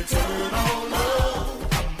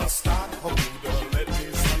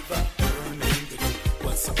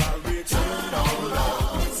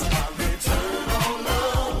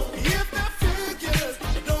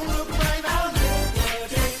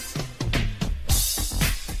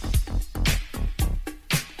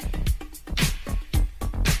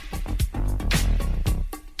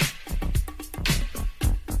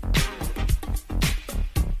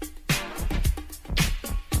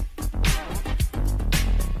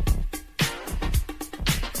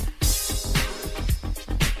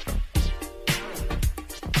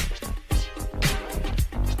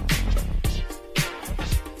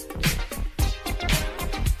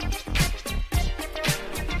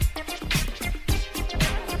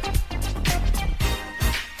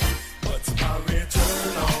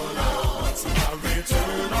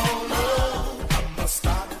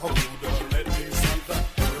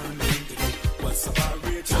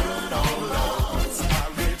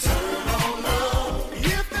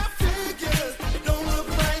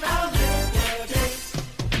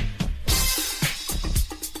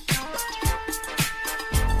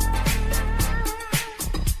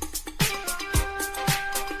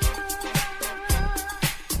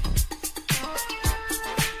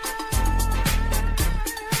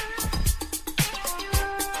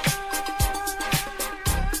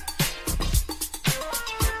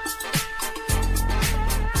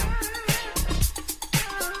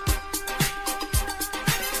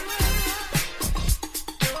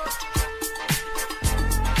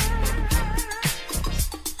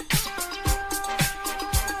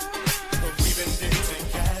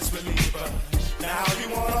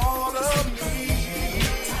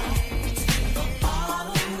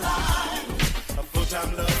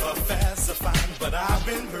 One-time love affairs are fine, but I've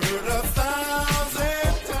been hurt 1,000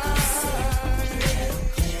 times.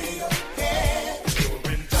 You're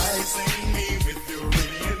enticing me with your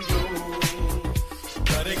radiant glow,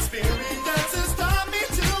 but experiences taught me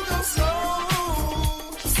to go slow.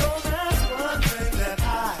 So that's one thing that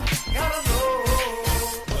I gotta know.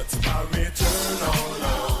 What's my return on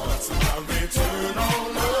love? What's my return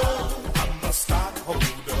on love? I'm a stockholder.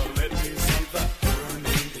 Let me see the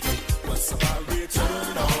earning. What's my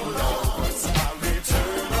return on love? What's my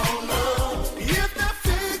return on love? If the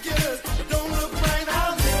figures don't look right,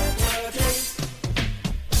 I'll never take.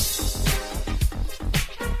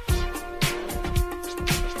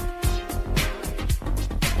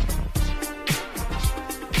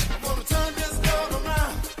 I'm gonna turn this love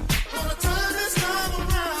around. Gonna turn this love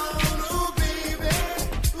around. Ooh, baby.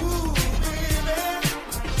 Ooh, baby.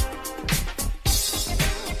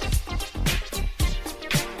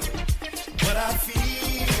 What I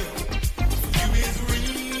feel for you is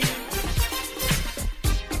real.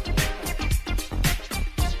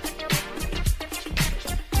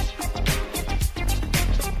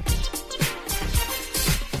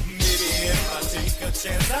 Maybe if I take a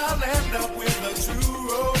chance, I'll end up with a true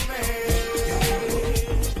romance.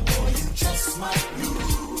 Or you just might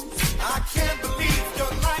lose. I can't believe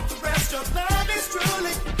you're like the rest. Your love is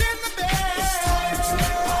truly been the best.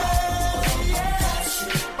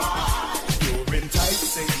 You're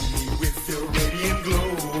enticing me with your radiant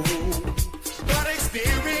glow, but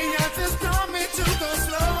experiences taught me to go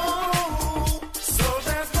slow. So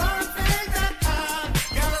there's one thing that I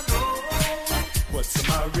gotta know. What's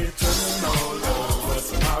my return on love?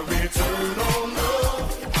 What's my return on love?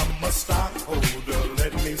 I'm a stockholder.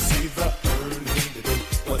 Let me see the earning today.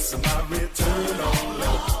 What's my return on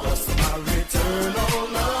love? What's my return on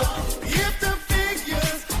love? If the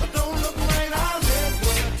figures don't look right, I'll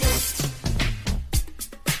never take.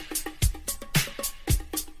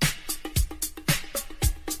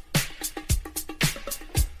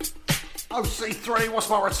 OC3, what's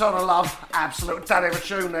my return on love? Absolute daddy of a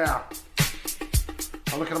tune now.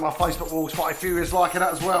 I'm looking at my Facebook walls, quite a few is liking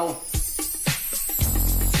that as well.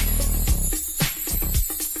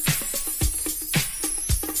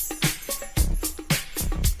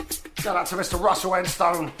 Shout out to Mr. Russell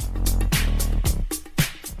Enstone.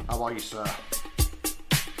 How are you, sir?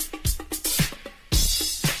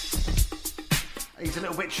 He's a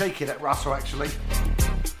little bit cheeky, that Russell, actually.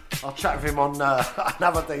 I'll chat with him on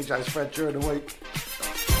another DJ's thread during the week.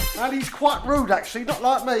 And he's quite rude, actually, not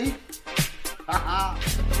like me.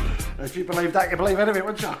 If you believe that, you believe anything,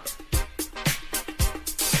 wouldn't you?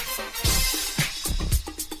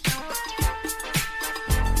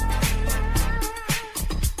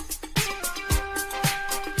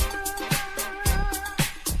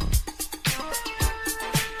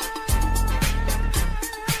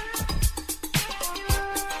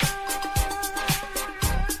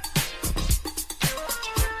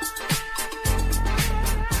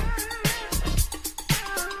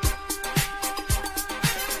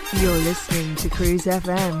 You're listening to Cruise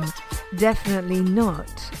FM. Definitely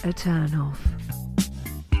not a turn off.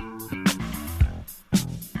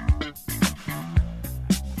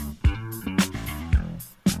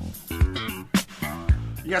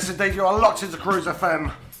 Yes, indeed, you are locked into Cruise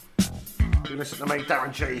FM. You listen to me,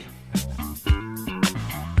 Darren G.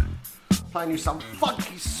 Playing you some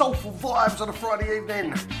funky, soulful vibes on a Friday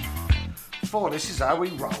evening. For this is how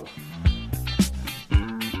we roll.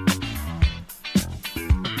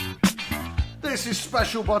 This is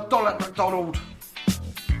special by Donald McDonald.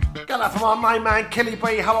 Get that from our main man, Kelly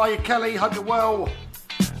B. How are you, Kelly? Hope you're well.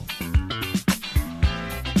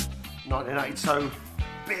 1982.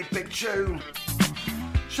 Big tune.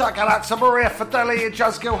 Shout out to Maria Fideli and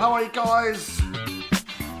Jazzgill. How are you guys?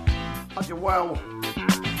 Hope you're well.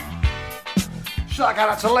 Shout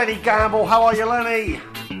out to Lenny Gamble. How are you, Lenny?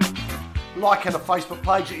 Liking the Facebook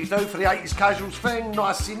page that you do for the 80s Casuals thing.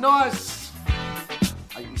 Nicey nice.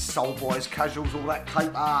 80s Soul Boys, Casuals, all that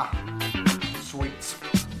caper. Sweet.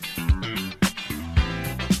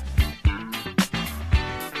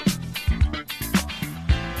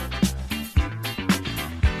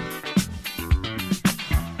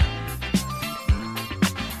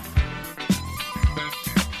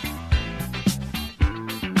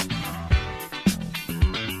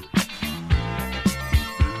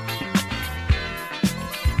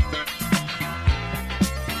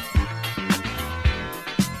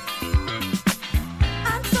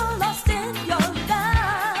 I'm so lost in your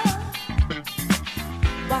love.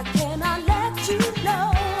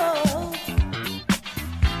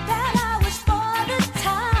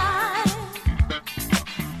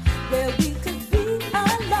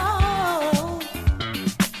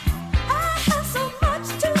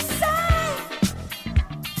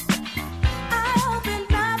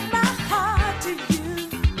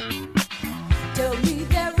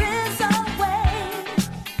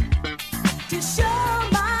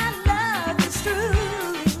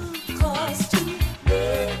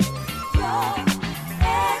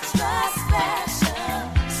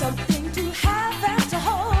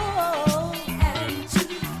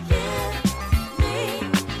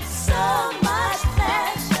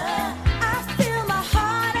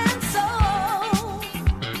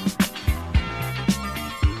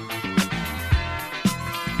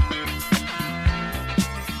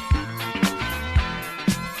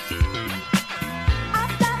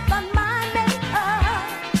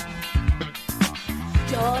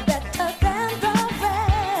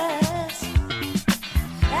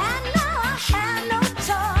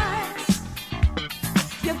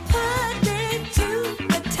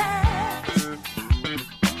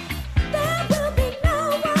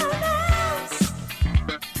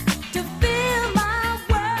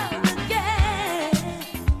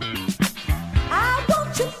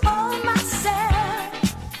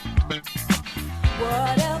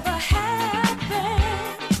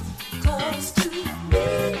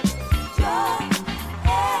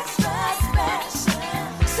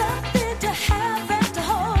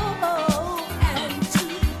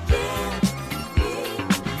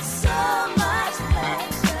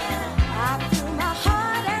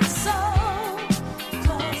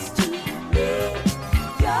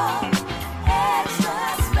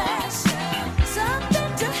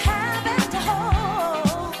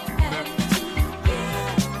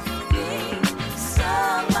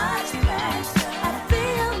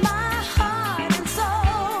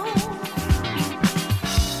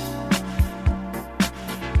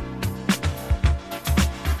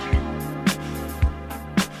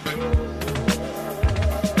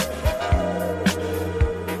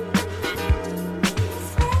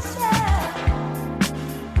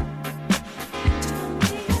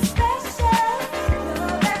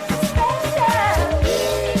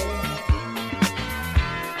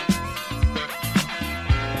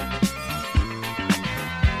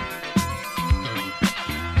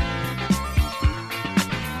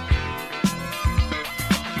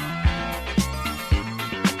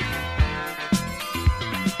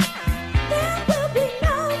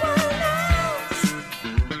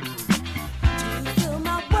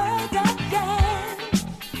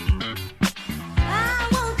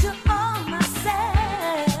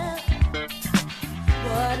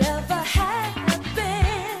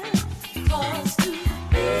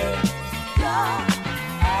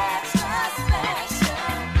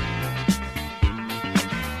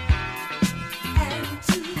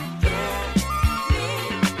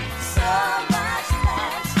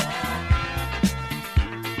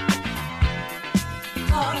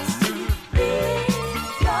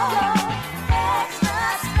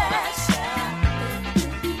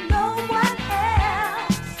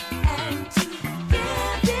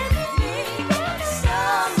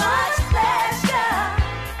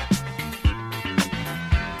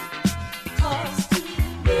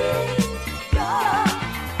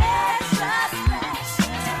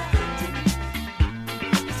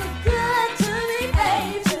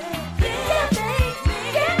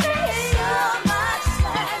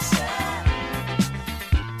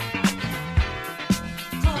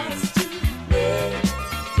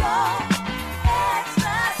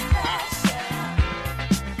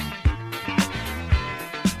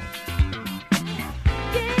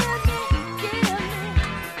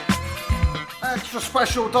 extra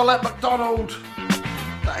special Dolette McDonald.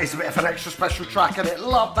 That is a bit of an extra special track, and it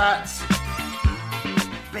love that.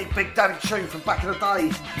 Big Daddy tune from back in the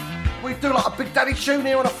day. We do like a Big Daddy tune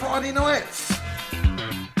here on a Friday night.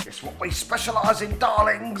 It's what we specialise in,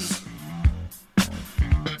 darlings.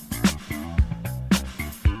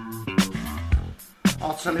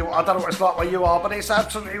 I'll tell you what, I don't know what it's like where you are, but it's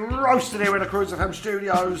absolutely roasted here in the Cruise FM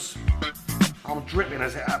studios. I'm dripping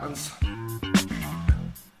as it happens.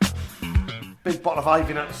 Big bottle of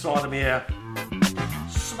Avian at the side of me here.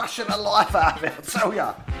 Smashing the life out of it, I tell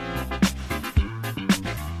ya.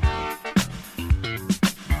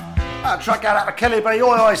 That track out of Kelly B.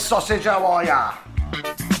 Oi, oi, sausage, how are ya?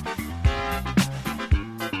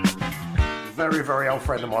 Very, very old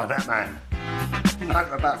friend of mine, that man. Known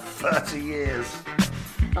him about 30 years.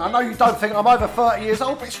 Now, I know you don't think I'm over 30 years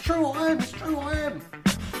old, but it's true I am, it's true I am.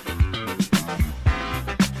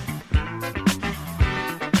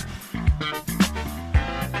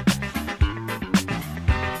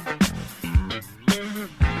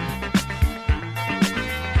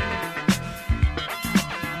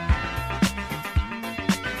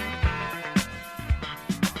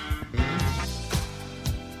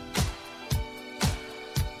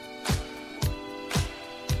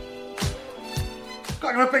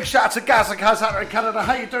 A big shout out to Gaz and Kaz out there in Canada.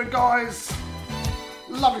 How you doing, guys?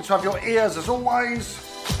 Lovely to have your ears as always.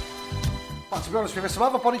 But to be honest with you, some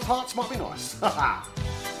other body parts might be nice.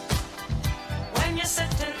 When you're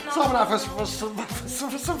sitting Someone have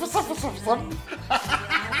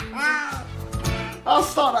I'll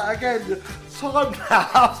start that again. Time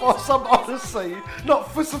now for some honesty, not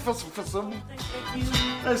fussum.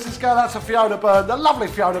 This is going out to Fiona Byrne, the lovely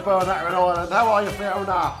Fiona Byrne out in Ireland. How are you,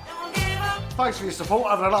 Fiona? Thanks for your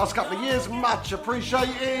support over the last couple of years, much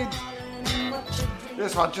appreciated.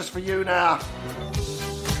 This one just for you now.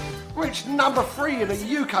 Reached number 3 in the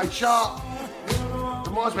UK chart.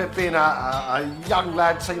 Reminds me of being a young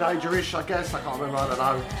lad, teenager-ish, I guess. I can't remember, I don't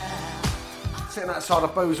know. Sitting outside a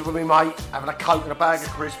boozer with me mate, having a Coke and a bag of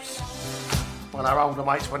crisps. When our older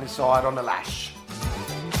mates went inside on the lash.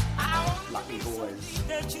 Lucky boys.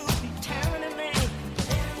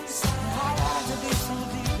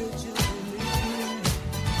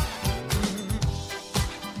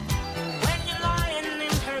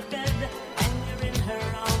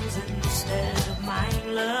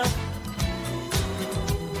 Love.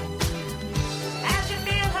 As you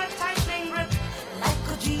feel her tightening grip, like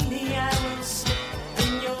a genie, I will slip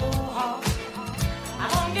in your heart. I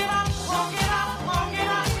won't give up, won't give up, won't give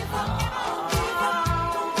up,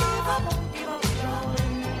 won't give up,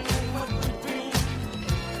 darling, what we dream.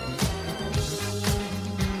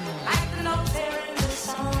 Like the notes here in the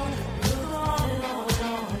song, on and on and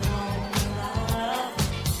on and on, love.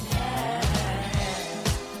 Yeah.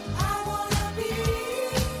 I wanna be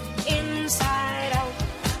inside out,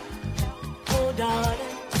 oh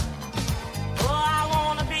darling. Oh, I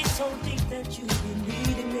wanna be so deep that you be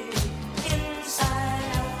needing me. Inside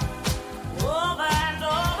out, over and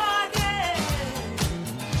over again.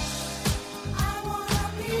 I wanna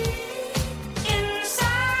be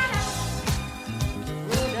inside out,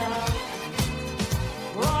 oh darling.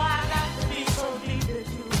 Oh, I got to be so deep that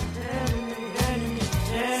you be turning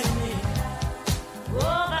me,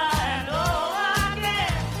 over and over again.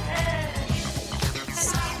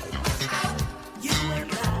 You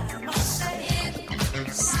and I must say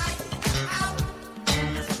inside out.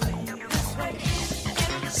 This way,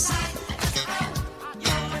 inside out.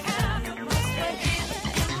 You and I must say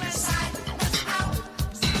inside out.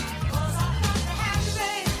 'Cause I'm not happy,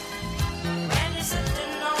 babe, when you're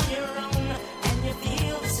sitting on your own and you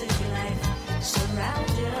feel the city life surround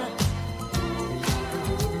you.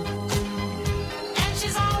 And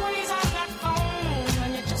she's always on that phone,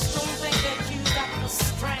 and you just don't think that you got the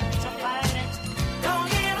strength to fight it. Don't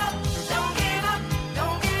give up, don't give up,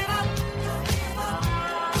 don't give up, don't give up,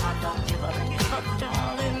 don't give up,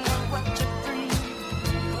 darling, what you dream.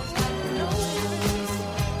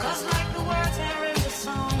 'Cause like the words here in the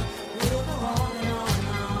song, we'll go on and on and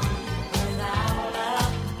on without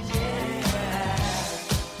love, yeah.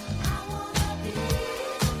 I wanna be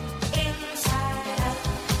inside out,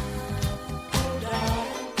 oh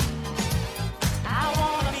darling. I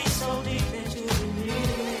wanna be so deep that you need me.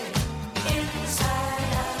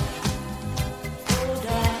 Inside out, oh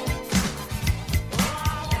darling. Oh,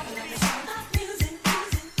 I wanna be sound of music,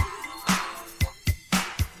 nothing like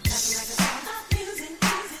the sound of music.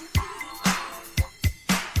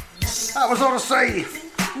 That was Odyssey,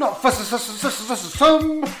 not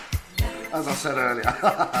fussum, as I said earlier.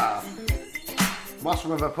 Must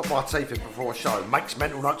remember to put my teeth in before a show. Makes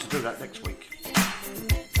mental note to do that next week.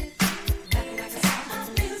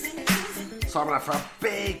 So I'm going for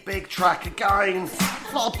a big track again.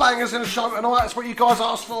 A lot of bangers in the show tonight, that's what you guys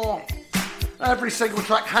asked for. Every single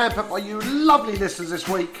track handpicked by you lovely listeners this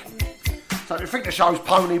week. So if you think the show's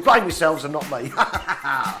pony, blame yourselves and not me.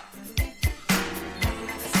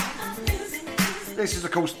 This is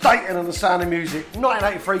of course Dayton and the Sound of Music.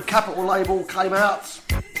 1983 Capitol label came out.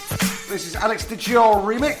 This is Alex DiGio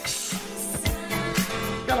remix.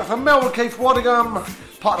 Going for Melvin Keith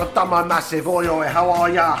Waddingham, part of Dumbo Massive. Oi oi, how are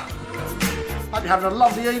ya? Hope you're having a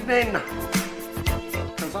lovely evening.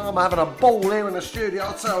 Because I'm having a ball here in the studio,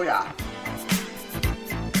 I'll tell ya.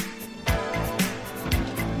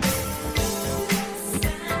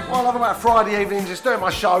 What I love about Friday evenings is doing my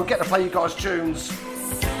show, get to play you guys tunes.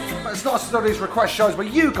 But it's nice to do these request shows where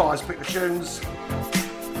you guys pick the tunes.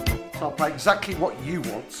 So I'll play exactly what you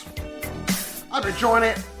want. Hope you're enjoying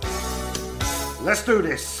it. Let's do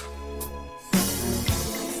this.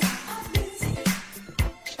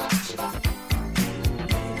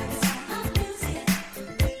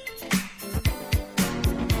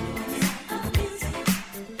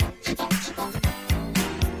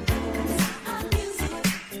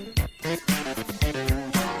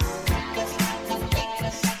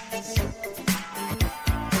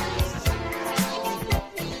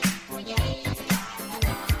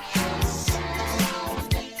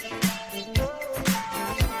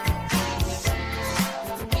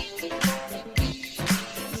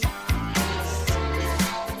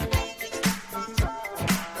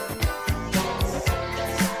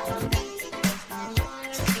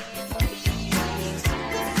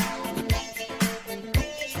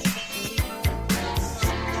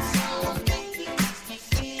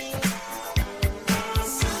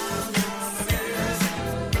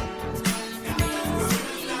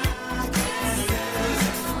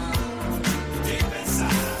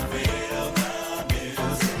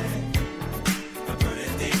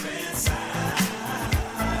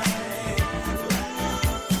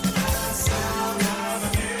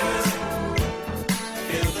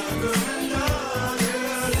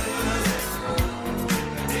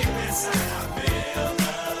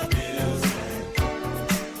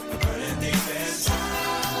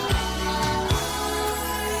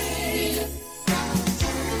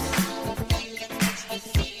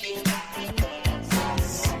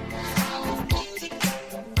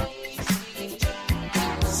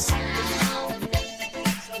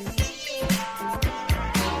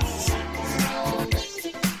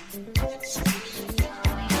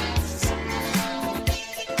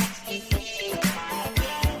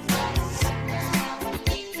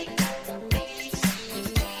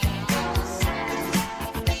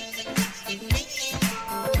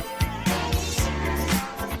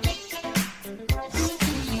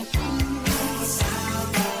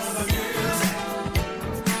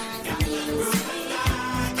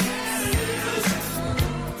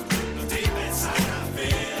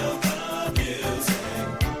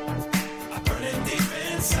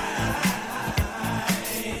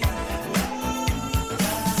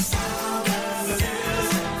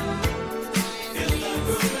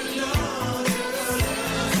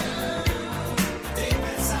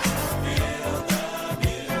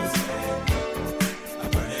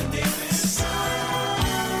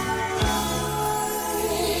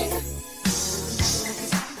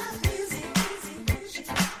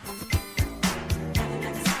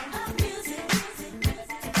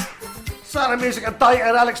 Sound of Music and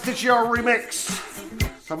Dayton, Alex DiGio remix.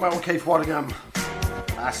 From Melvin Keith Waddingham.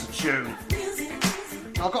 That's a tune.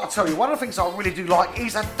 I've got to tell you, one of the things I really do like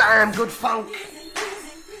is a damn good funk.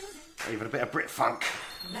 Even a bit of Brit funk.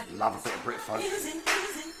 Love a bit of Brit funk.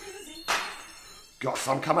 Got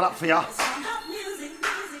some coming up for ya.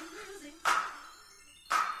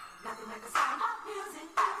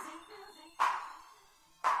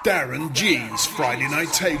 Darren G's Friday Night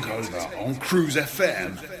Takeover on Cruise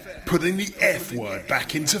FM, putting the F word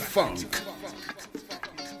back into funk.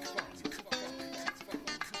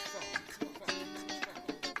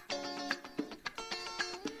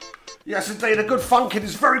 Yes, indeed, a good funkin'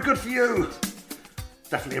 is very good for you.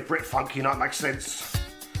 Definitely a Brit funk, you know, it makes sense.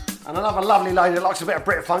 And another lovely lady that likes a bit of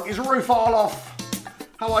Brit funk is Ruth Arloff.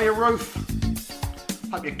 How are you, Ruth?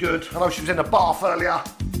 Hope you're good. I know she was in the bath earlier.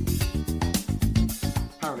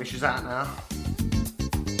 Apparently she's out now.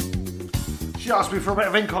 She asked me for a bit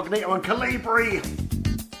of Incognito and Calibri.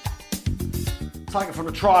 Taken from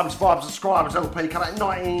the Tribes, Vibes and Scribes LP, came out in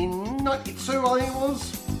 1992, I think it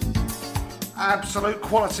was. Absolute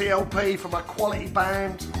quality LP from a quality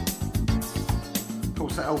band. Of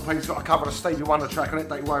course, that LP's got a cover of Stevie Wonder track on it,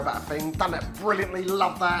 don't you worry about a thing. Done that brilliantly,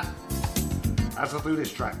 love that. As I do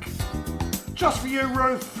this track. Just for you,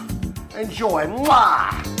 Ruth. Enjoy.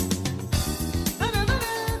 Mwah!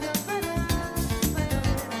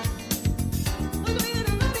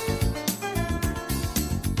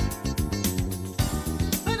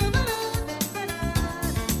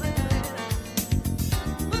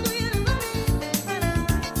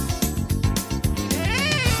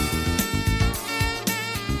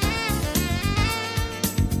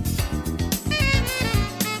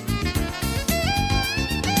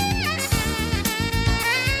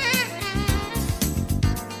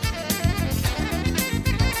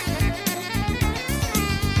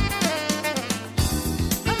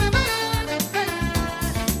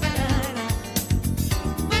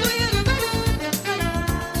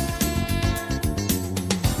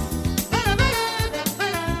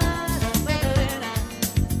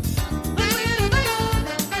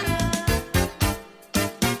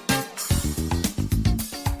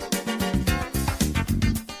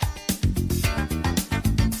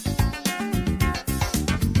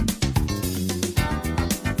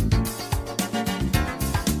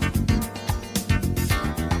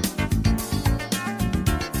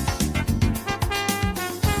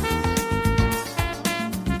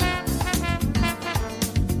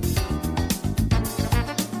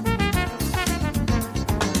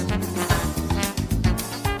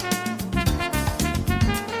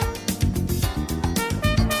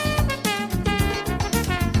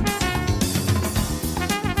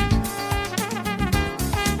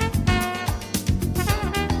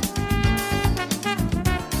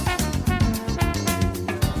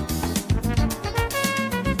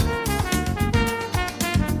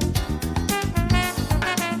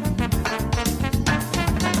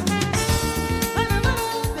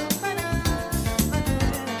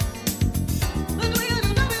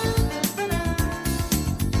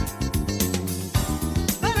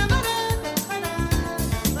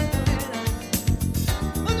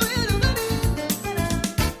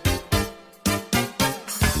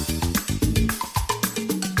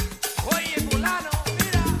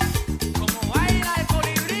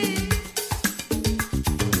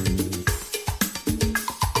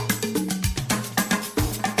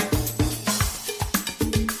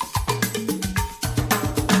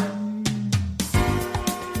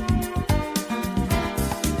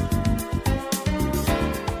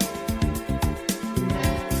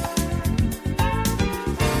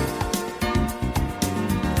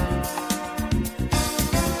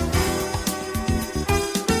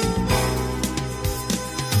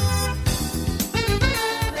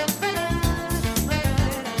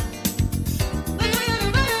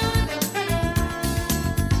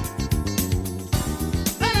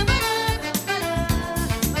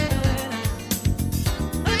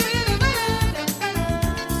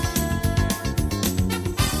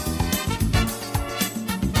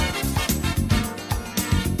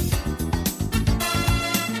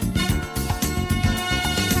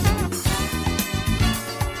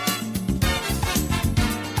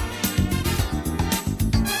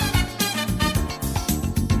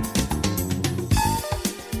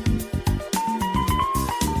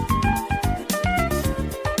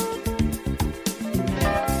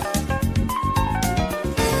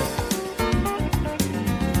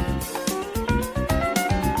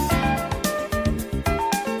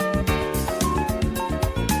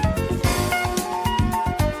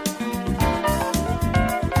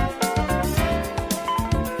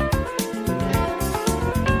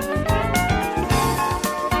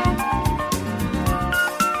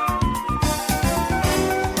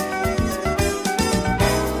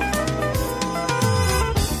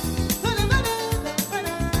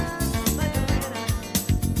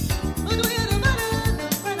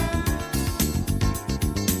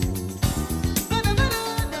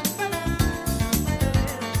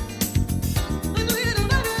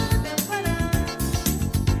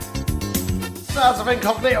 Sounds of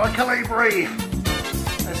Incognito and Calibri.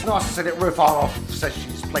 It's nice to see that Ruth Aroff says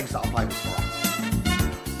she's pleased that I play this for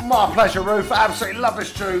her. My pleasure, Ruth. Absolutely love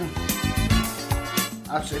this tune.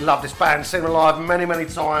 Absolutely love this band. Seen them live many, many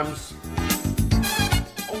times.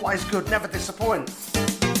 Always good, never disappoint.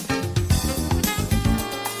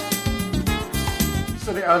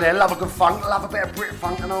 Said it earlier, love a good funk, love a bit of Brit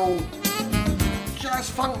funk and all. Jazz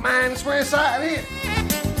funk, man, that's where it's at, isn't it?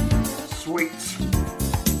 Sweet.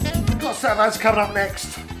 Got Saturdays coming up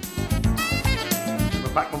next. We're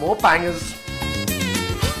back with more bangers.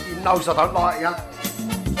 You knows I don't like ya.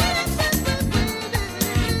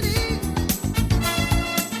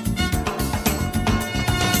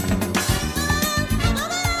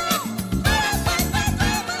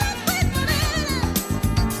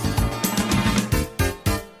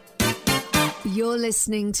 You're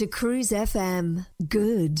listening to Cruise FM.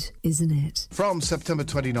 Good, isn't it? From September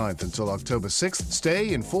 29th until October 6th,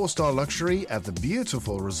 stay in 4-star luxury at the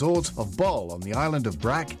beautiful resort of Bol on the island of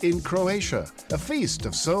Brac in Croatia. A feast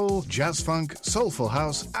of soul, jazz funk, soulful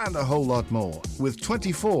house, and a whole lot more. With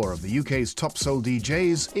 24 of the UK's top soul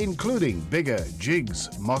DJs, including Bigger, Jigs,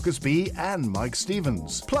 Marcus B, and Mike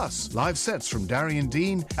Stevens. Plus, live sets from Darian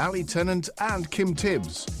Dean, Ali Tennant, and Kim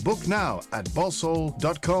Tibbs. Book now at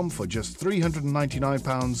bolsoul.com for just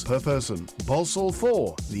 £399 per person. Bolsoul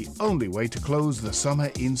 4, the only way to close the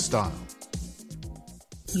summer in style.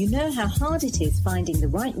 You know how hard it is finding the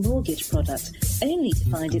right mortgage product, only to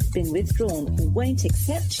find it's been withdrawn or won't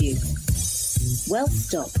accept you. Well,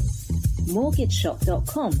 stop.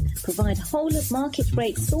 MortgageShop.com provide whole of market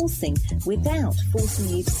rate sourcing without forcing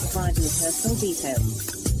you to provide your personal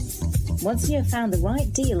details. Once you have found the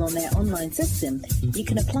right deal on their online system, you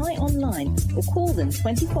can apply online or call them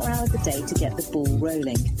 24 hours a day to get the ball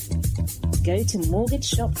rolling. Go to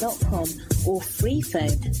mortgageshop.com or free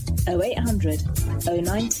phone 0800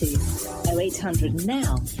 092 0800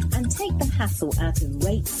 now and take the hassle out of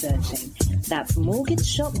rate searching. That's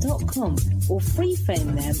mortgageshop.com or free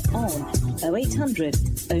phone them on 0800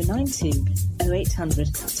 092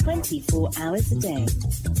 0800 24 hours a day.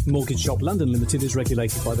 Mortgage Shop London Limited is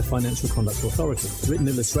regulated by the Financial Conduct Authority. Written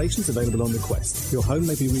illustrations available on request. Your home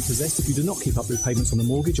may be repossessed if you do not keep up repayments on the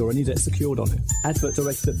mortgage or any debt secured on it. Advert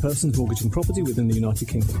directed at persons mortgaging property within the United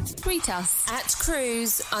Kingdom. Tweet us at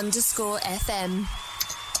cruise_FM.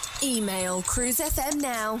 Email cruisefm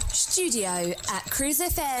now,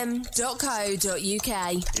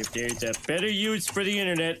 studio@cruisefm.co.uk. If there's a better use for the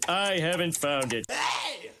internet, I haven't found it.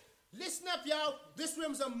 Hey! Listen up, y'all. This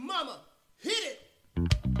room's a mama. Hit it!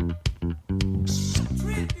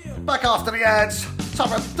 Back after the ads, time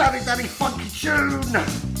for a daddy funky tune.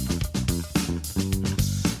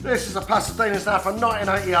 This is a Pasadena's now from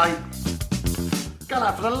 1988. Going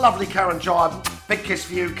out for the lovely Karen Jibe. Big kiss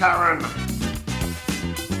for you, Karen.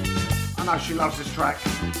 I know she loves this track,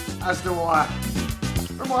 as do I.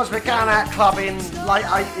 Reminds me of going out clubbing, late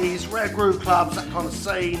 80s, rare groove clubs, that kind of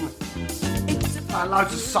scene.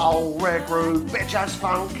 Loads of soul, rare groove, bit of jazz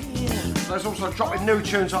funk. There's also dropping new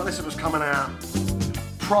tunes like this that was coming out.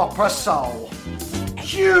 Proper soul.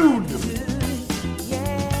 Tune!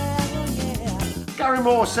 Gary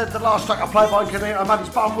Moore said the last track I played by Incognito made his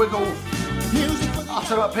bum wiggle. I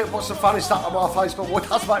tell you what, people put some funny stuff on my Facebook, well, it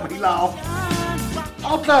does make me laugh.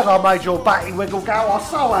 I'm glad I made your batty wiggle go, I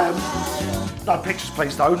so am. No pictures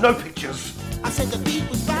please though, no pictures. I said the beat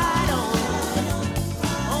was right on.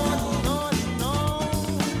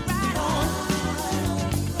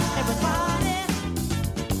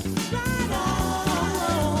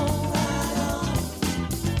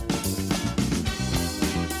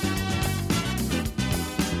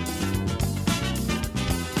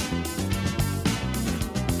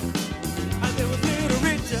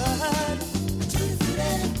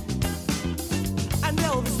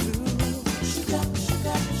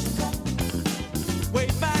 Way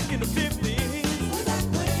back in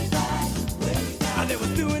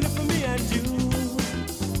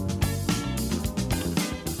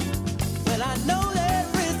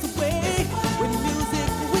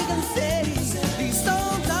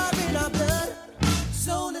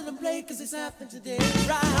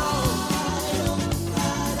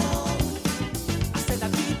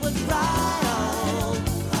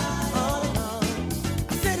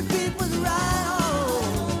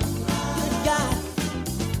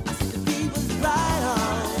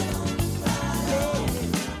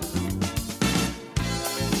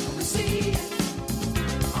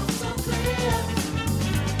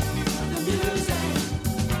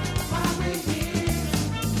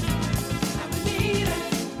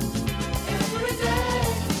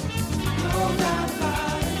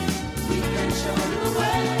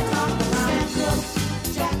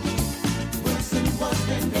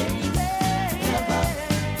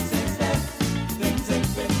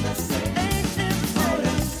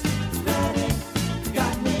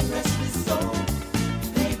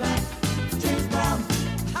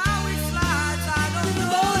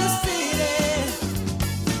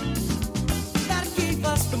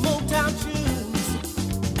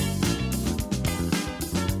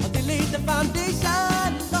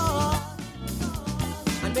foundation, Lord.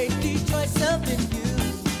 I made these choices in you.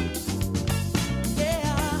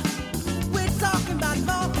 Yeah, we're talking about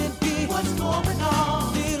love and peace. What's going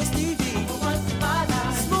on? Little Stevie, what's my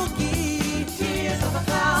life? Smokey, tears of a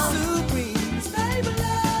cloud. Supreme, stable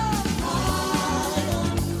love.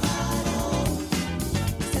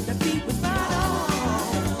 Said the beat was right on.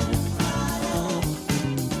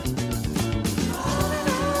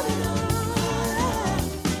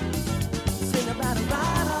 Sing about a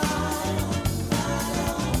ride on.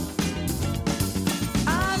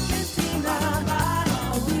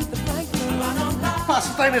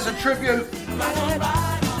 Pasadena's a tribute.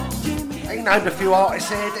 He named a few artists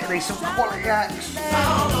here, didn't he? Some quality acts.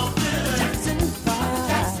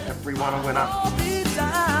 Everyone a winner.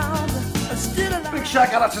 Big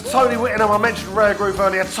shout out to Tony Whittingham. I mentioned Rare Groove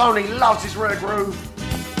earlier. Tony loves his Rare Groove.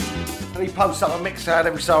 And he posts up a mix out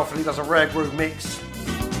every so often. He does a Rare Groove mix.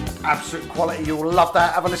 Absolute quality. You'll love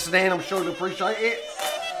that. Have a listen in. I'm sure you'll appreciate it.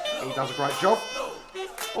 He does a great job.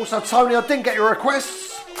 Also, Tony, I didn't get your requests.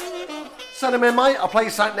 Send them in, mate. I'll play you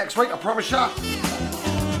something next week, I promise you.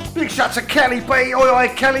 Big shout to Kelly B. Oi, oi,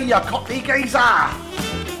 Kelly, you cockney geezer.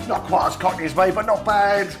 Not quite as cockney as me, but not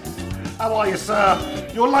bad. How are you, sir?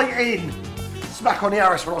 You're late in. Smack on the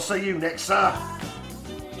Harris when I'll see you next, sir.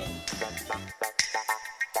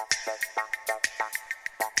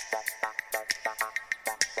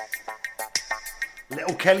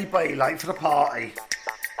 Little Kelly B, late for the party.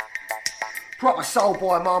 Proper soul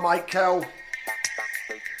boy, my mate Kel.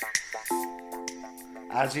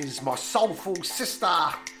 As is my soulful sister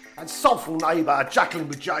and soulful neighbour, Jacqueline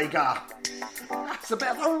Bajaga. That's a bit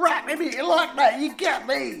of a rap, isn't it? You like that? You get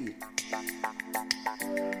me?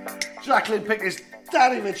 Jacqueline picked this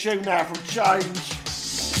down in the tune now from Change.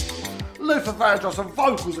 Luther Vandross on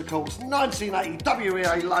vocals, of course. 1980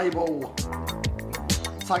 WEA label.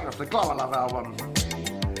 Taken off the Glow I Love album.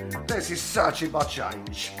 This is Searching by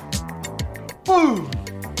Change. Boom!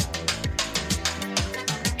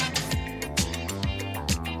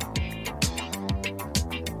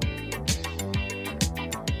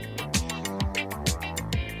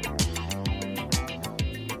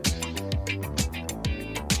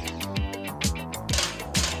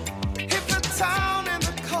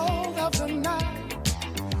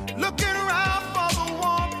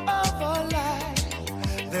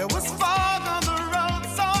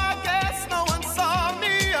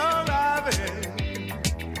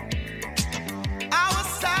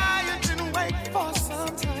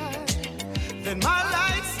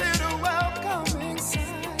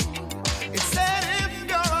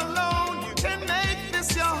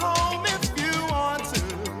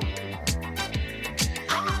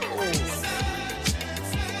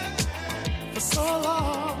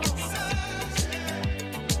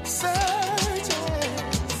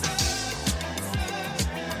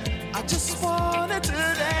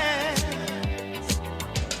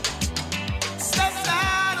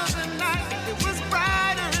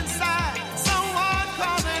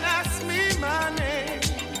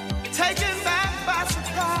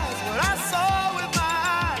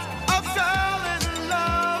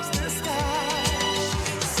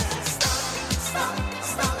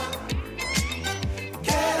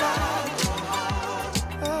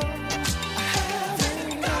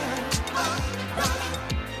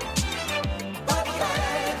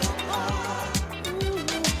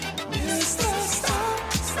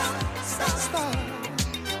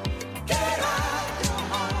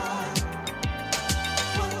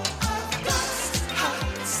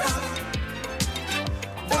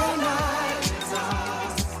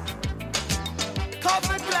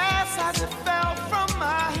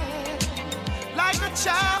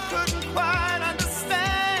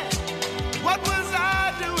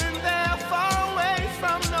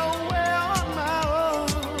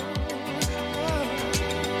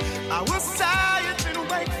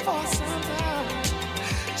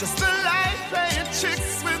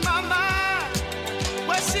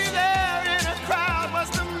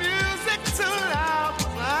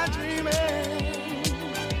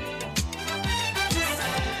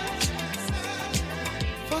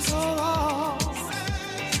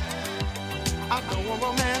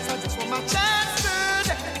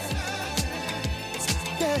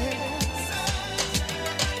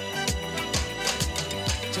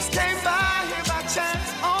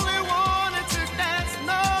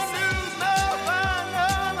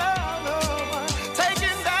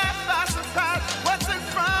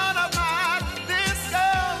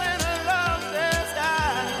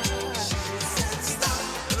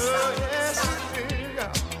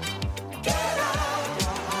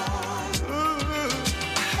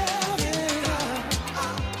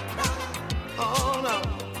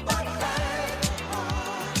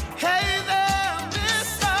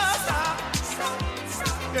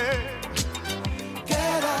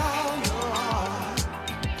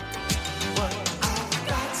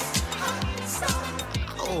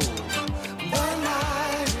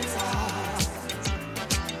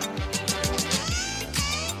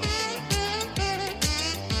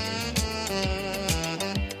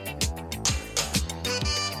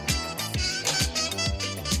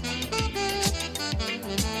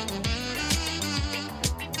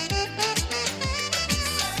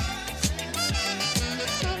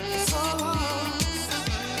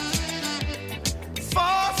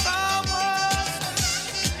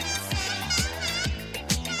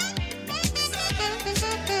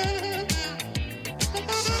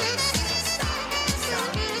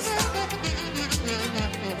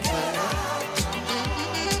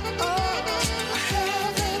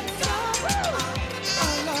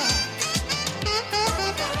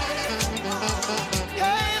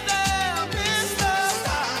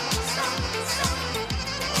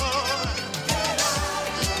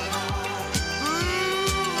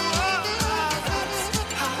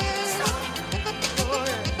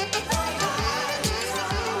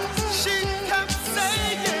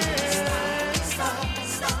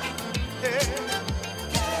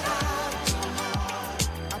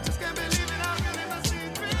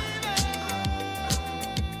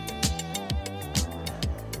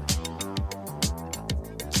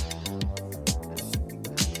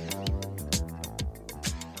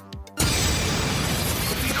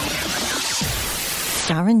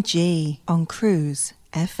 Darren G on Cruise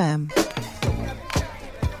FM.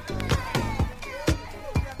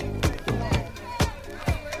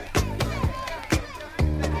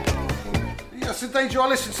 Yes, indeed, you are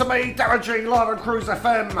listening to me, Darren G, live on Cruise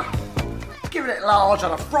FM. Giving it large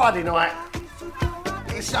on a Friday night.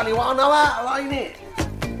 It's the only one I know how, ain't it?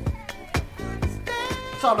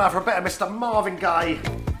 Time now for a bit of Mr. Marvin Gaye.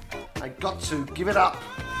 I got to give it up.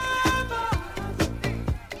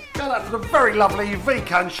 Going out to the very lovely V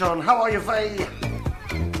Canchon. How are you, V?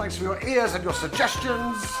 Thanks for your ears and your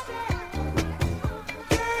suggestions.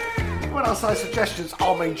 When I say suggestions,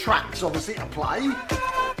 I mean tracks, obviously, to play.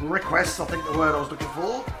 Requests, I think the word I was looking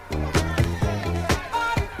for.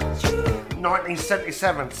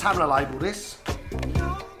 1977, Tamla label this.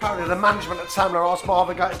 Apparently the management at Tamla asked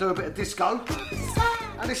Marvin Gaye to do a bit of disco.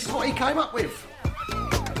 And this is what he came up with.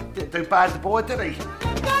 Didn't do bad, the boy, did he?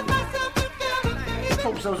 Of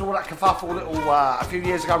course, there was all that kerfuffle a few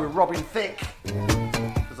years ago with Robin Thicke.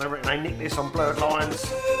 Because they reckon they nicked this on Blurred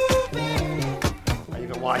Lines.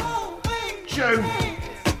 Either way. June.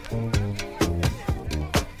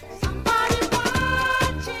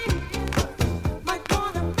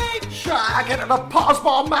 Shout out to the Potter's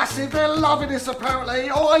Bar Massive, they're loving this apparently.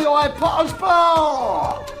 Oi, oi, Potter's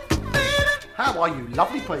Bar! How are you,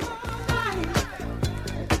 lovely people?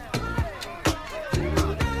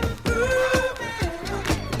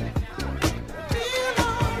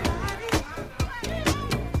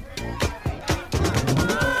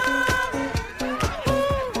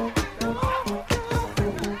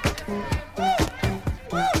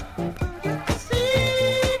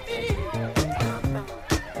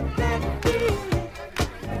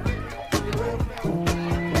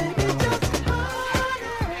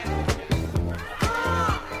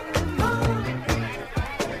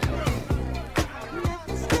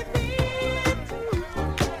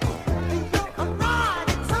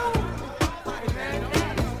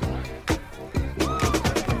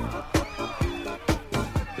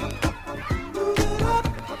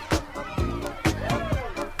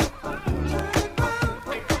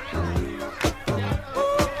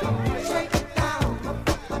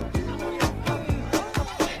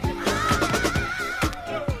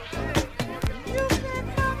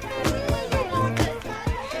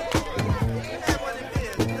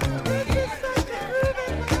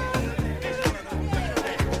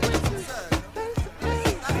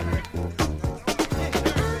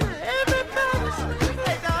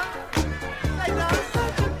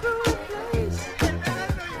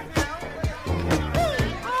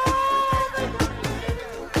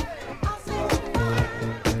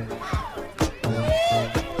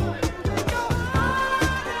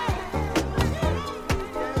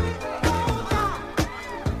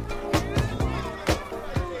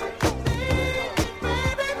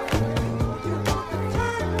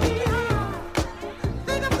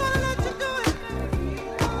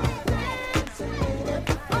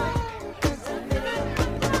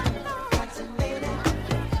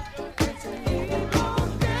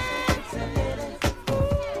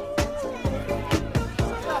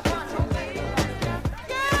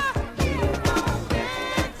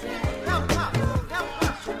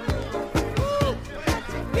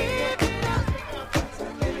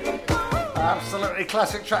 Absolutely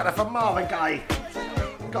classic track there from Marvin Gaye.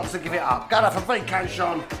 Got to give it up. Got up for V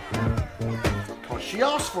Canchon. Because she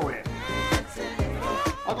asked for it.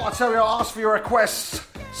 I've got to tell you, I asked for your requests.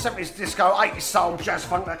 70s disco, 80s soul, jazz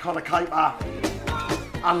funk, that kind of caper.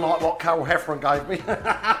 Unlike what Carol Heffron gave me.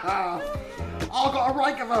 I've got a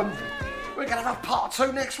rake of them. We're going to have part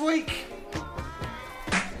 2 next week.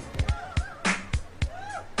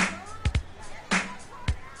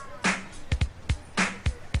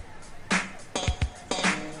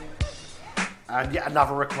 And yet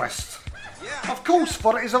another request. Yeah. Of course,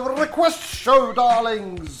 for it is a request show,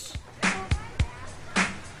 darlings.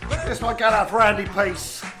 This one going out for Andy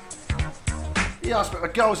Peace. He asked me The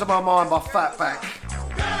Girls of My Mind by Fatback.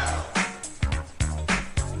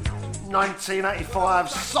 1985,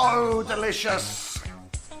 so delicious.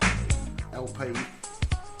 LP.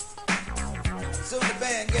 Soon the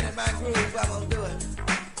band get in my groove, I'm gonna do it.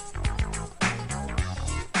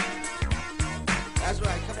 That's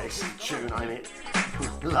right, come on. This is a tune, ain't it?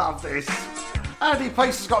 Love this. Andy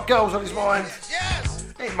Peace has got girls on his mind. Yes.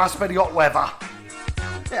 It must be the hot weather.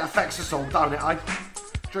 It affects us all, don't it, eh?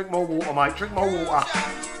 Drink more water, mate. Drink more water.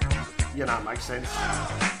 You know, it makes sense.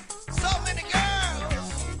 So many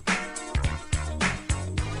girls.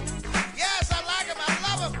 Yes, I like them. I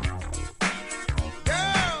love them.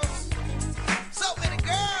 Girls. So many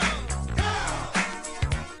girls.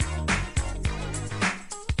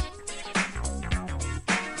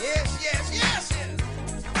 Yes, yes, yes, yes.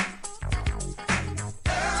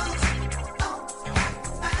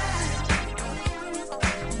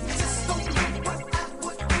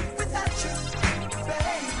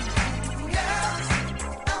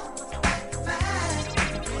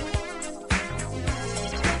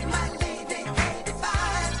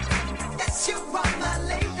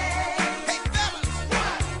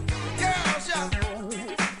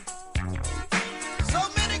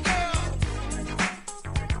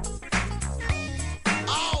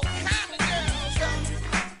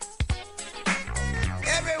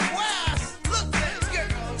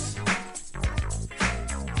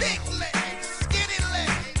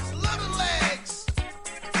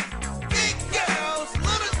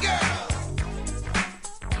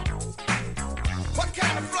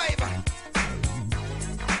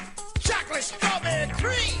 with strawberry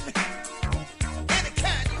cream. Any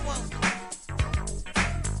kind you want.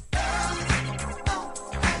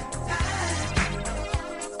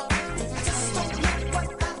 Just don't know what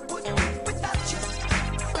I would do without you.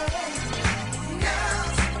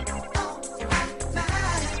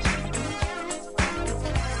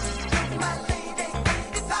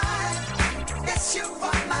 You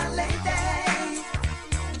are my lady.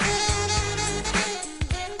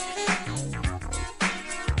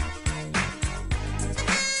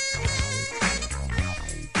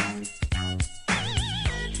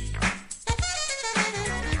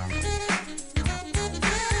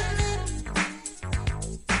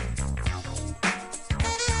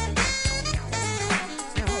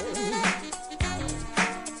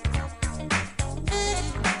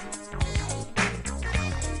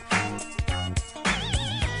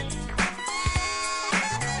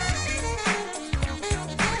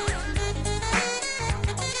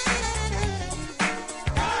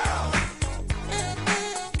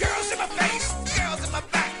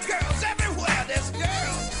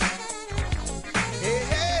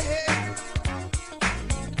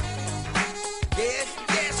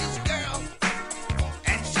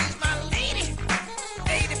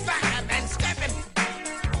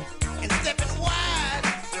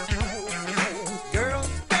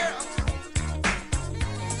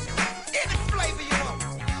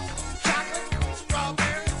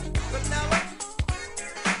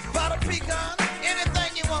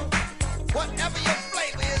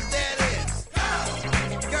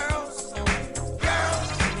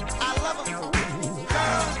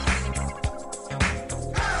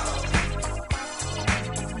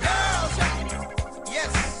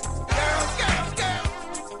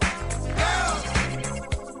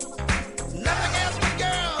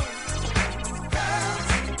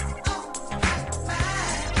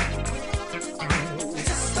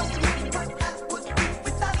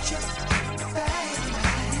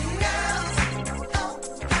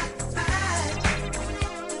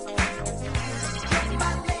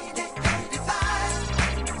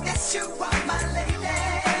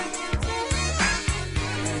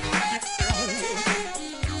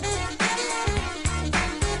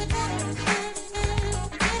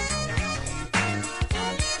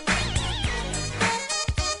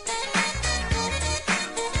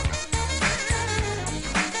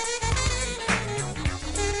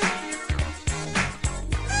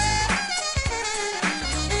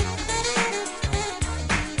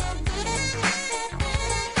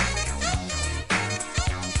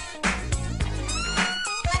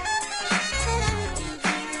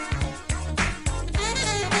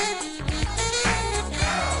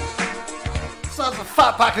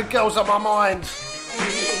 Fat pack of girls on my mind.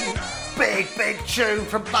 Big tune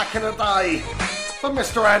from back in the day from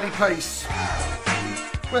Mr. Andy Peace.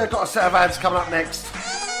 We've got a set of ads coming up next.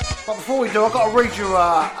 But before we do, I've got to read you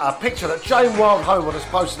a picture that Jane Wild Homewood has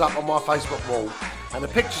posted up on my Facebook wall. And the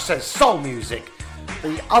picture says, soul music,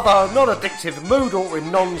 the other non-addictive, mood-altering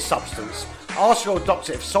non-substance. Ask your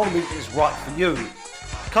doctor if soul music is right for you.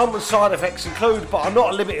 Common side effects include, but are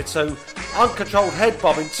not limited to, uncontrolled head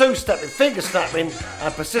bobbing, two-stepping, finger snapping,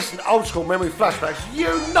 and persistent old-school memory flashbacks. You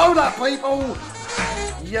know that, people!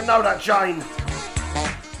 You know that, Jane.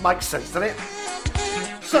 Makes sense, doesn't it?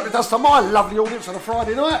 Certainly does to my lovely audience on a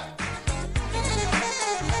Friday night.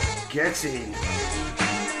 Get in.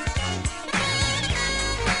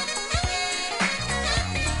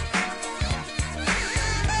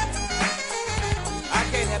 I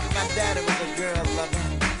can't help it, my daddy was a girl lover.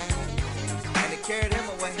 And it carried him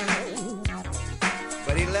away.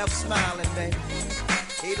 But he left smiling, baby.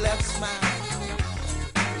 He left smiling.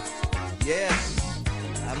 Yes.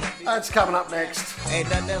 That's coming up next. Ain't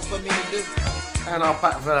nothing else for me to do. And I'm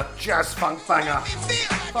back for a jazz funk banger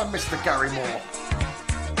from Mr. Gary Moore.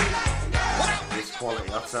 This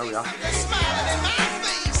quality, I tell ya. Smiling in my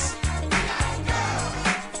face.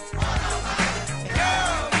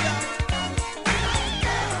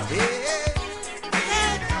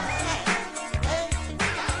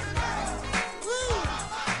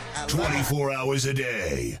 24 hours a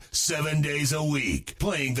day, 7 days a week,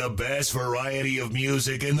 playing the best variety of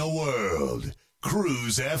music in the world.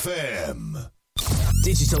 Cruise FM.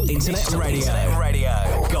 Digital Internet Radio.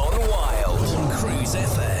 Gone wild. On Cruise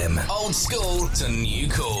FM. Old school to new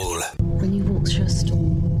cool. When you walk through a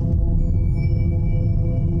storm,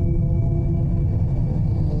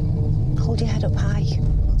 hold your head up high.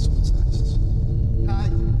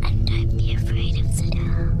 And don't be afraid of the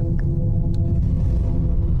dark.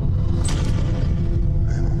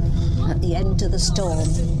 At the end of the storm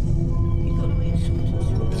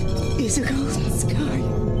is a golden sky.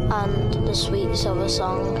 and the sweet silver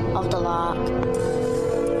song of the lark. On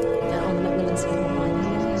the Macmillan Silver Line.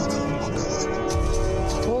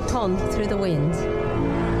 Walk on through the wind.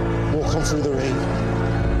 Walk on through the rain.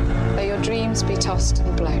 May your dreams be tossed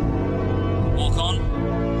and blown. Walk on.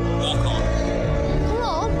 Walk on. Come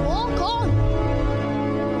on, walk on.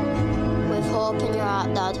 With hope in your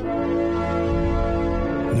heart, Dad.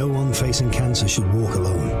 No one facing cancer should walk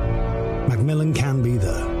alone. Macmillan can be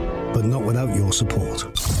there, but not without your support.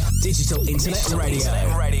 Digital Internet Radio.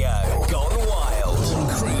 Gone wild on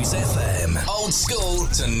Cruise FM. Old school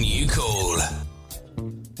to new cool.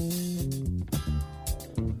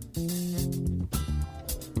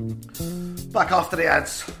 Back after the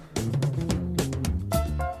ads.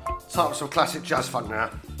 Time for some classic jazz funk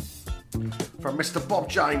now. From Mr. Bob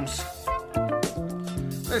James.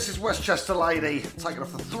 This is Westchester Lady, taken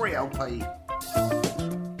off the 3 LP.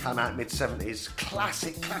 Came out mid-70s.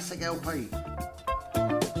 Classic LP.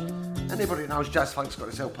 Anybody who knows jazz funk's got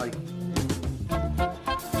this LP.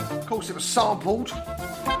 Of course, it was sampled.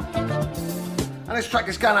 And this track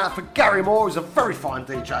is going out for Gary Moore, who's a very fine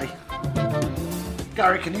DJ.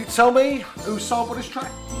 Gary, can you tell me who sampled this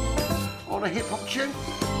track on a hip-hop tune?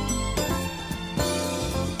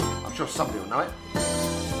 I'm sure somebody will know it.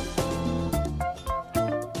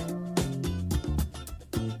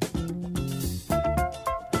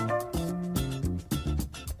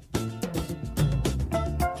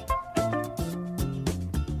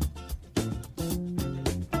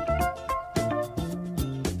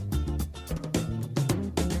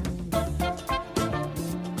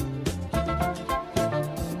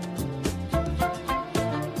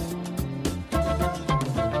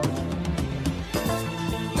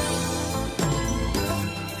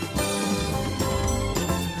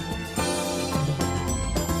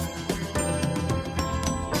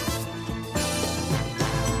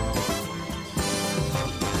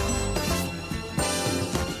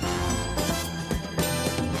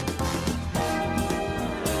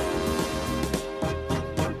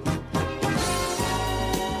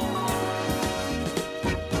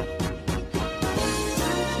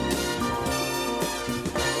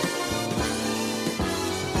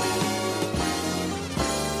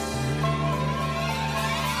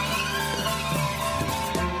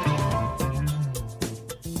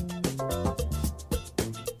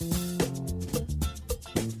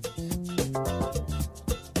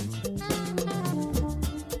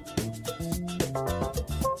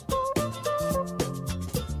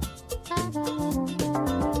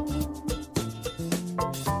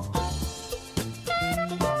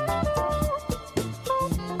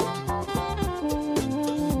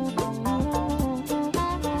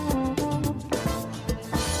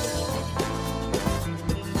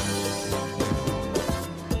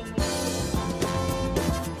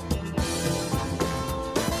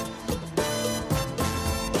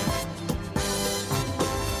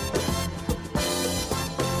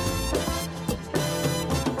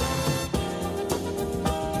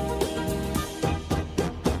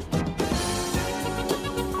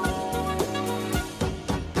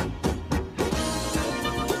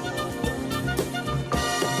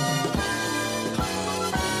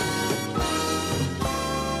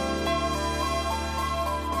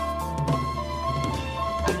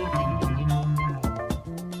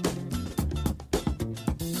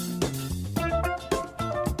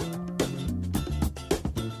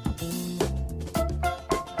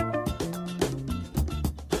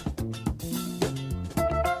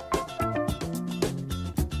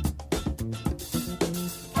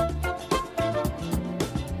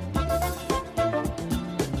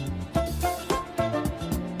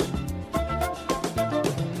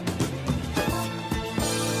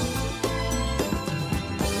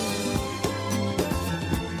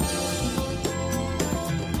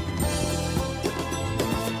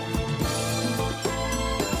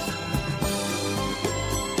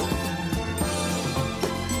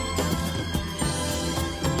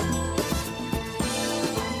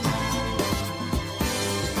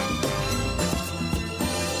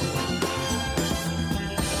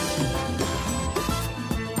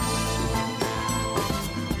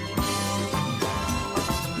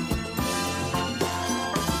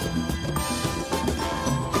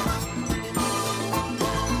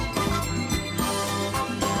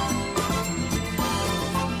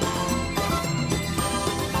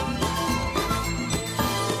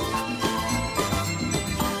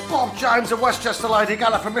 James and Westchester Lady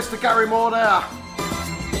Gala from Mr. Gary Moore there.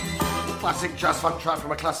 Classic jazz funk track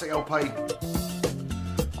from a classic LP.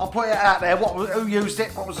 I'll put it out there. Who used it?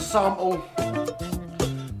 What was the sample?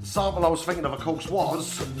 The sample I was thinking of course,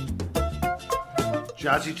 was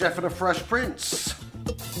Jazzy Jeff and the Fresh Prince.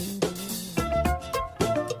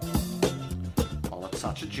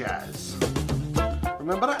 bunch of jazz.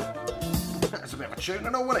 Remember that? That's a bit of a tune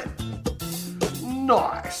and all, wasn't it?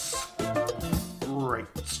 Nice. Great.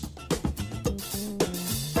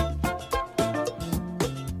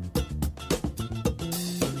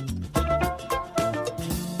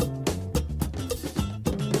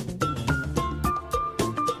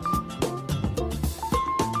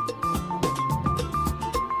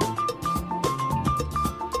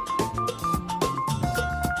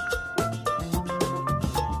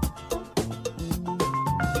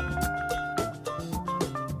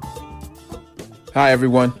 Hi,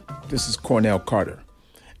 everyone. This is Cornell Carter,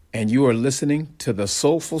 and you are listening to the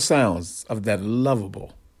soulful sounds of that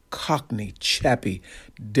lovable, Cockney chappy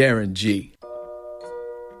Darren G.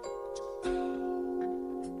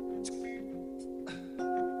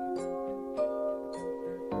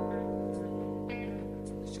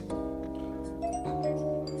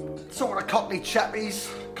 It's all the Cockney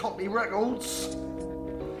chappies, Cockney records.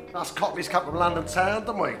 Us Cockneys come from London town,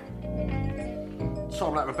 don't we?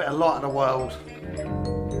 Time to have a bit of light in the world.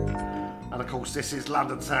 And of course this is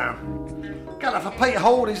London town. Going out for Peter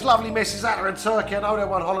Hall and his lovely missus out there in Turkey. I know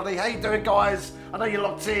they're on holiday. How you doing, guys? I know you're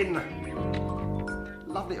locked in.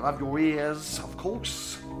 Lovely to have your ears, of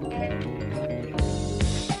course. Light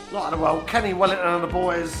in the world. Kenny Wellington and the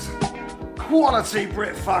boys. Quality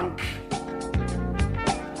Brit funk.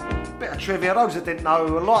 Bit of trivia, those that didn't know,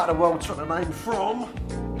 Light in the World took the name from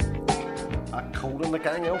a Kool and the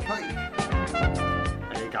Gang LP.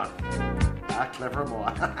 There you go. How clever am I?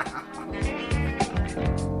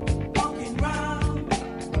 Walking round,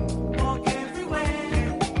 walk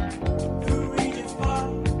everywhere, through Regent's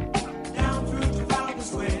Park, down through Trafalgar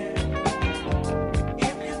Square.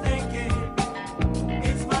 If you're thinking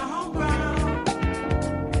it's my home ground,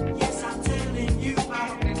 yes, I'm telling you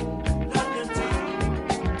about London town.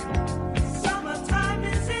 Summertime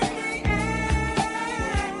is in the air,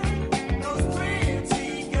 those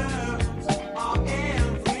pretty girls are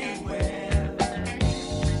everywhere.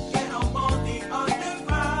 Get on board the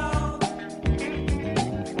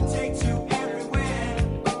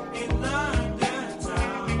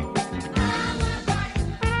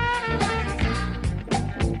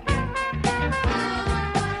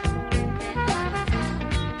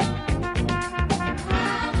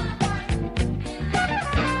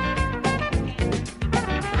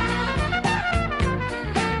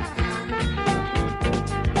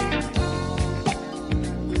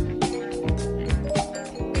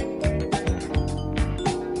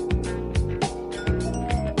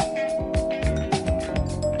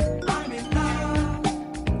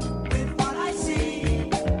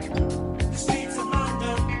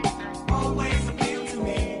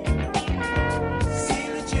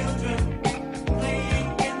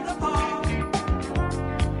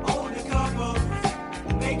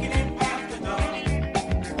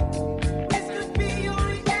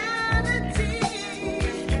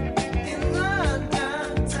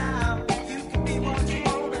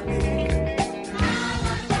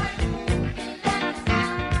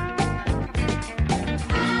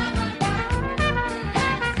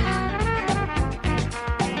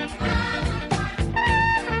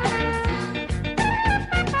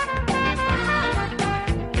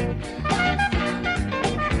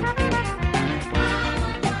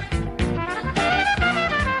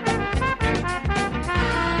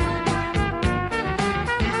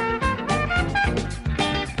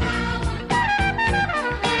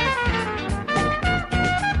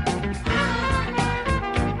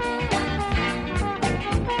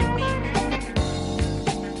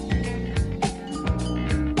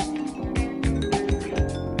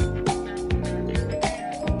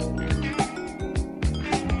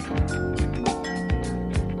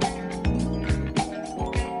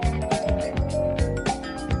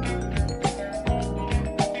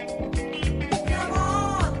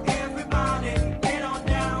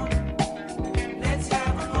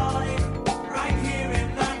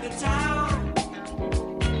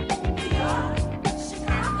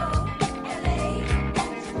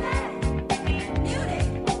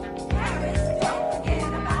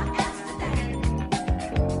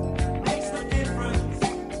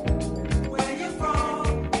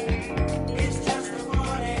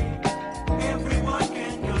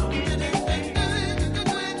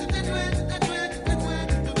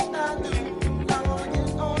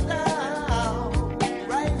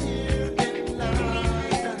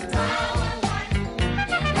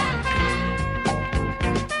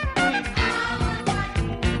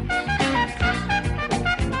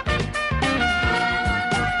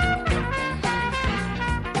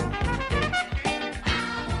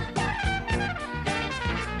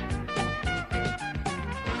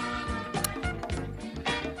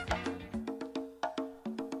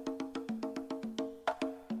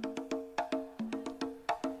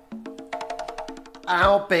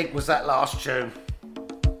How big was that last tune?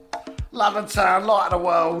 London Town, Light of the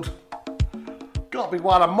World. Got to be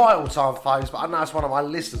one of my all-time faves, but I know it's one of my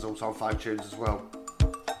listeners' all-time fave tunes as well.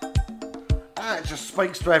 That just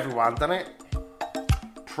speaks to everyone, doesn't it?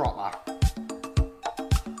 Proper.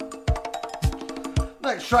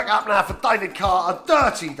 Next track up now for David Carter,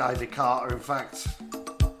 Dirty David Carter, in fact.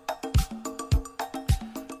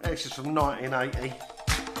 This is from 1980.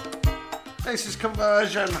 This is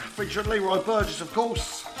Conversion, featuring Leroy Burgess, of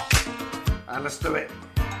course. And let's do it.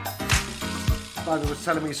 David was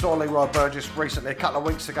telling me he saw Leroy Burgess recently, a couple of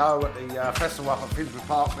weeks ago, at the festival up at Finsbury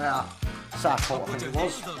Park now, Southport, I think it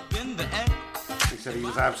was. He said he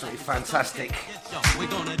was absolutely fantastic. He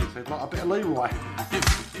said, like a bit of Leroy.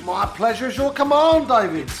 My pleasure is your command,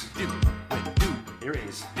 David. Here it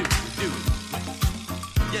is.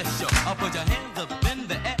 Yes, sure. I'll put your hands up in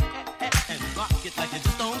the air and rock it like you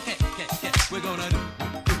just don't care. We're gonna do.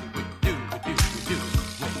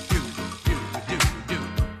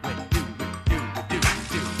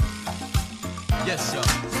 Yes, sir.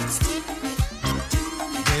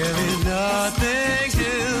 There is nothing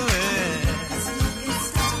to it.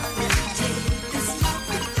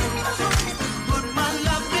 Put my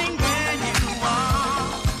loving where you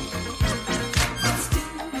are.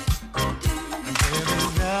 There is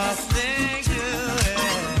nothing to it.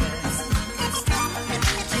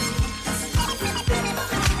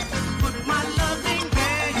 Put my loving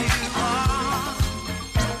where you are.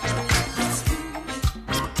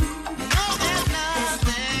 No, there's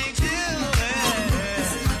nothing to it.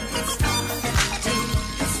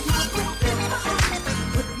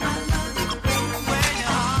 Put my loving where you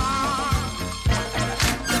are.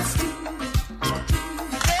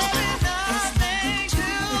 There is nothing to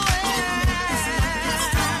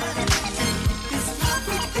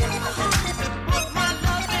Put my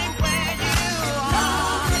loving where you are.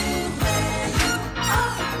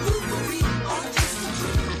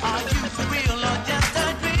 Are you for real or just a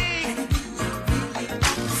dream?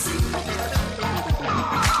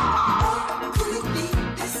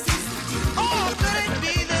 Oh, could it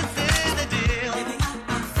be this is the deal?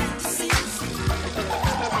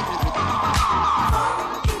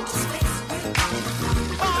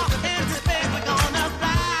 Far into space we're gonna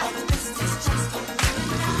fly.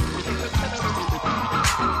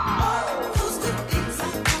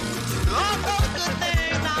 All those good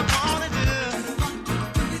things I wanna do.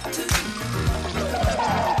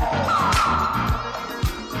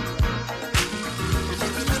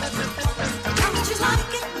 Don't you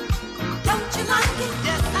like it? Don't you like it?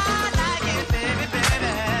 Yes, I like it, baby,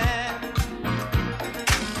 baby.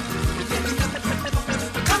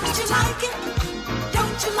 Don't you like it?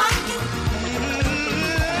 Don't you like it?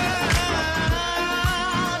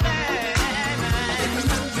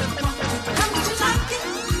 Don't you like it? Don't you like it?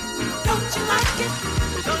 Don't you like it?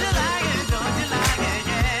 Don't you like it?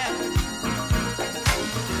 Yeah.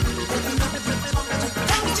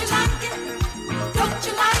 Don't you like it? Don't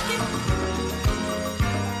you like it?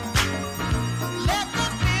 Let the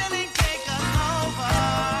feeling take us over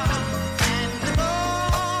and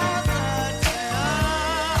cause a tale.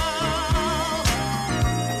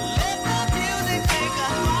 Let the music take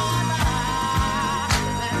us farther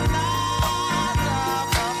than stars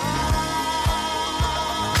above.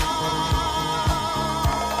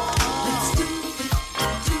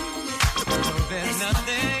 There's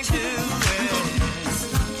nothing to it.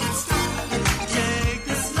 Take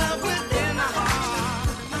this love within our heart.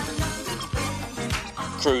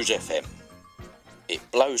 Cruise FM. It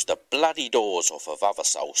blows the bloody doors off of other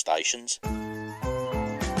soul stations.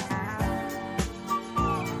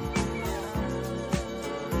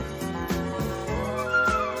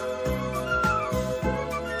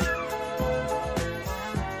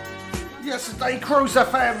 Yesterday, Cruise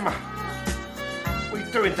FM. We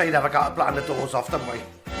do indeed have a go at blowing the doors off, don't we?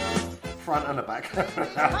 Front and the back.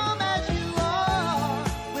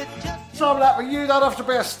 Time that for You Don't Have to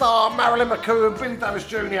Be a Star, Marilyn McCoo and Billy Davis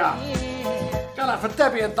Jr. Going out for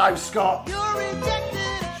Debbie and Dave Scott.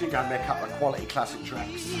 She gave me a couple of quality classic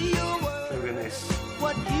tracks. Doing this.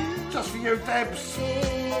 Just for you, Debs.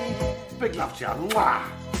 Big love to you. Mwah.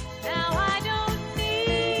 Now I don't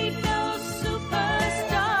need no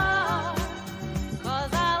superstar,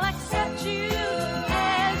 'cause I'll accept you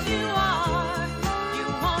as you are. You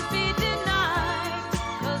won't be denied,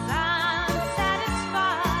 'cause I'm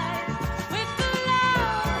satisfied with the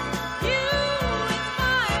love you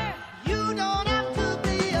inspire. You don't have to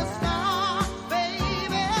be a star,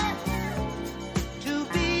 baby, to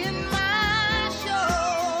be in my show.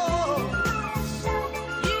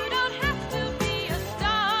 You don't have to be a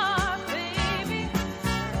star, baby.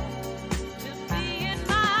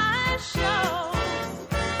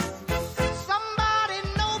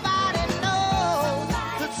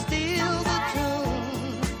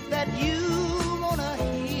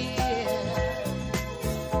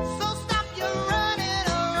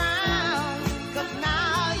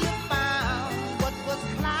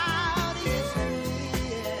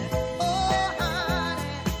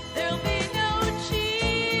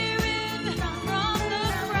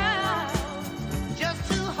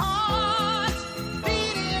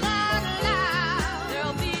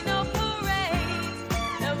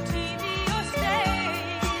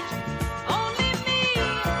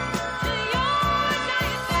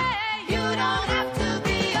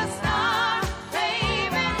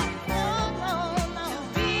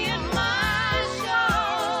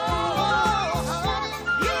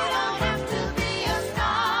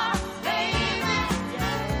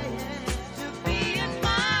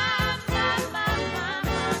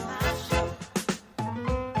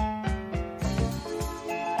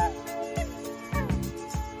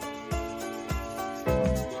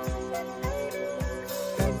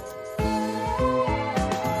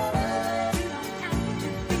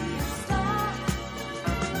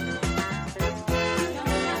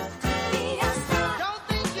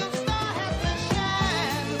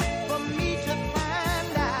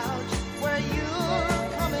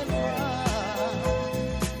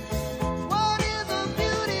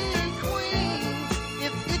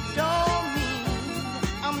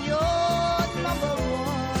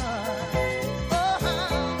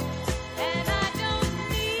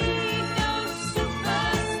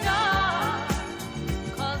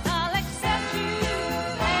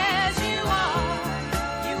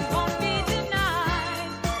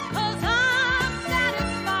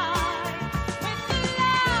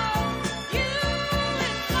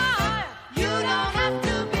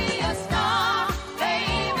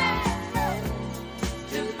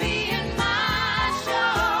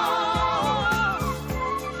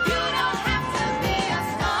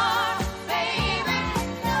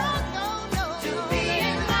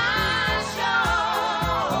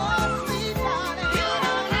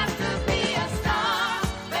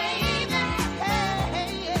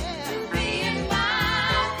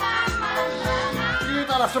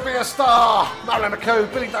 Don't have to be a star. Marlon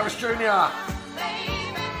McCoo, Billy Davis Jr.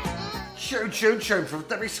 Tune from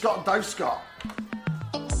Debbie Scott and Dave Scott.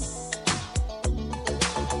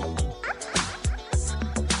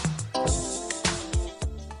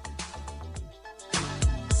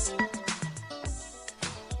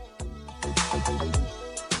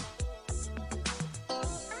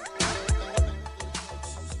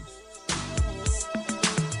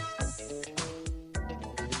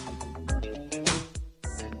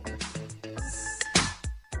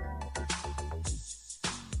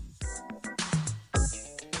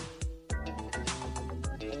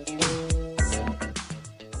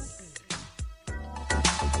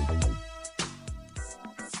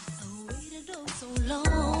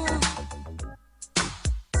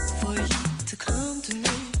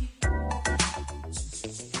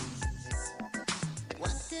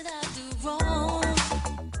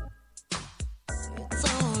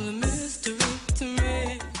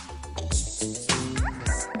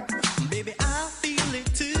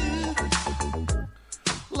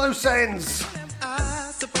 Loose Ends,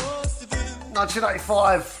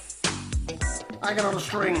 1985, hanging on a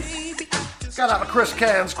string. Going out to Chris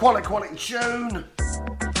Cairns, quality tune.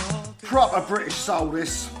 Proper British soul,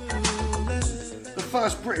 this. The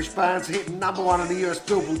first British band to hit #1 in the US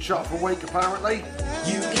Billboard chart for a week, apparently.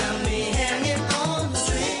 You got me hanging on the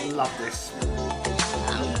string. Love this.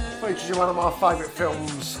 Features in one of my favourite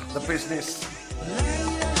films, The Business.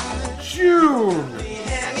 June.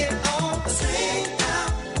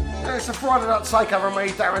 It's a Friday night takeover of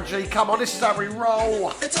me, Darren G. Come on, this is how we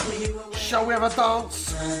roll. Shall we have a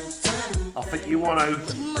dance? I think you want to.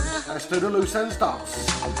 Let's do the Loose Ends dance.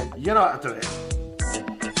 You know how to do it.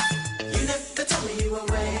 You never told me you were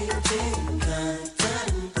waiting,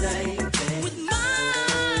 contemplating. With my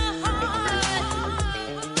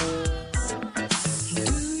heart, do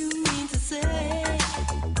you mean to say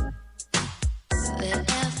that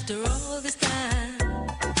after all this time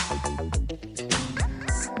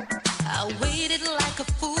I waited like a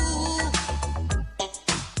fool?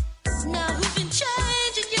 Now who's been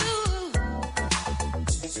changing you?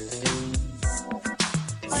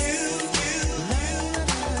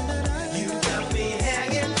 You got me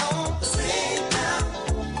hanging on the string now.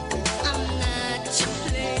 I'm not your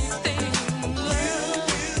plaything.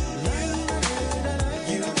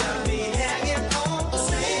 You got me hanging on the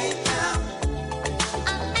string now. I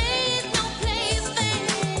ain't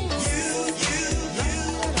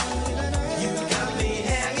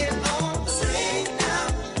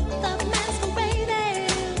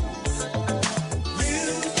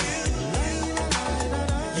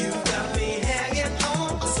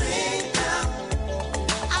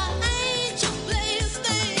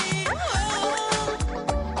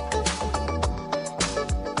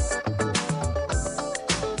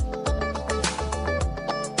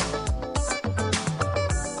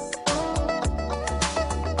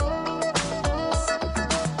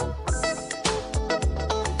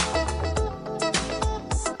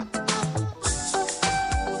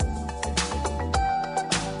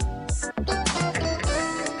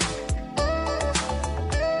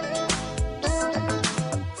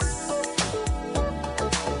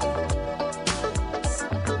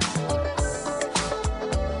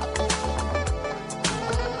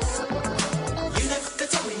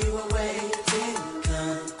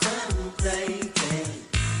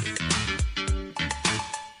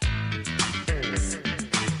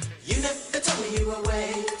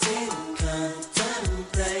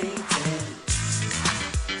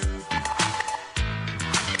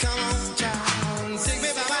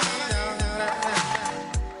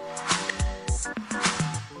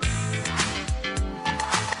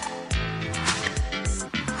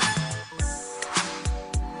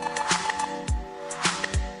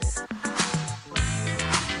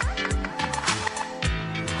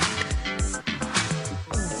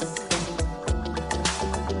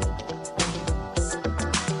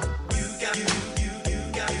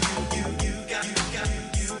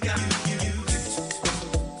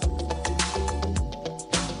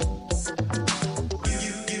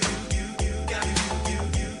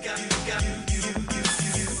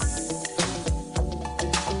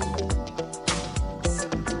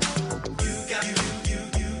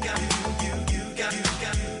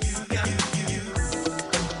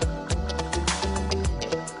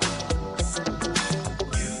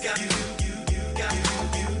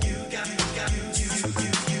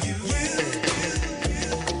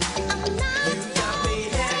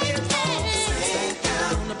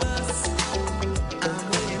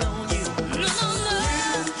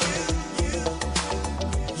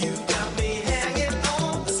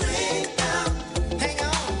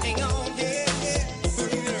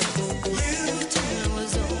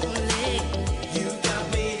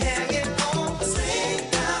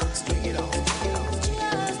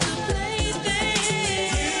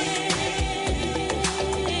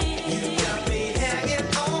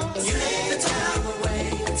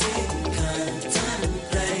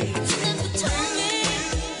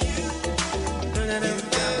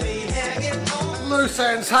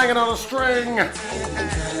Ends hanging on a string.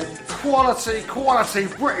 Quality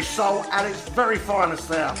British soul at its very finest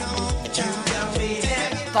there.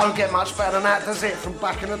 Don't get much better than that, does it, from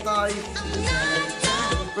back in the day?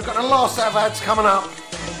 We've got the last set of ads coming up.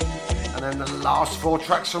 And then the last 4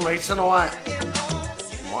 tracks from me tonight.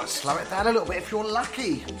 Might slow it down a little bit if you're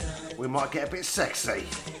lucky. We might get a bit sexy.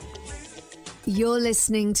 You're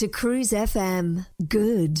listening to Cruise FM.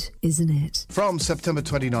 Good, isn't it? From September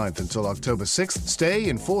 29th until October 6th, stay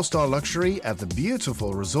in 4-star luxury at the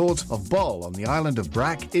beautiful resort of Bol on the island of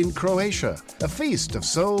Brac in Croatia. A feast of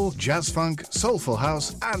soul, jazz funk, soulful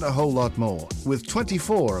house, and a whole lot more. With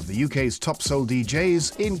 24 of the UK's top soul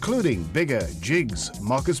DJs, including Bigger, Jigs,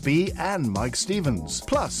 Marcus B, and Mike Stevens.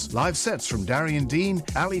 Plus, live sets from Darian Dean,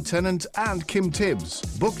 Ali Tennant, and Kim Tibbs.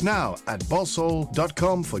 Book now at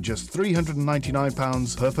bolsoul.com for just £399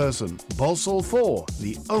 per person. Bolsoul 4,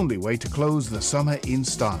 the only way to close the summer in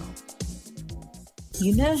style.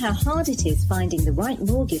 You know how hard it is finding the right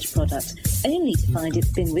mortgage product, only to find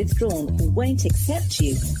it's been withdrawn or won't accept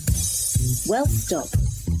you? Well, stop.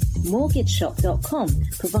 MortgageShop.com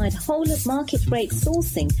provide whole of market rate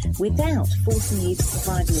sourcing without forcing you to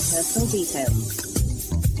provide your personal details.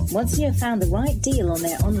 Once you have found the right deal on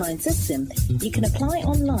their online system, you can apply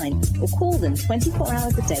online or call them 24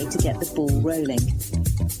 hours a day to get the ball rolling.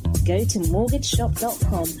 Go to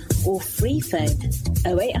mortgageshop.com or free phone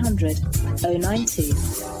 0800 092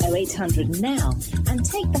 0800 now and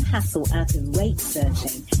take the hassle out of rate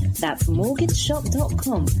searching. That's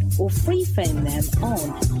mortgageshop.com or free phone them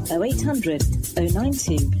on 0800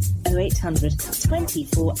 092 0800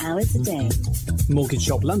 24 hours a day. Mortgage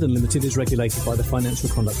Shop London Limited is regulated by the Financial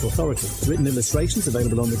Conduct Authority. Written illustrations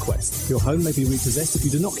available on request. Your home may be repossessed if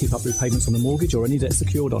you do not keep up repayments on the mortgage or any debt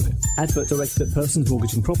secured on it. Advert directed at persons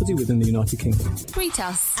mortgaging property within the United Kingdom. Tweet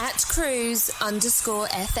us at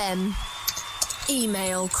cruise_FM.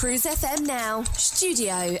 Email cruisefm now,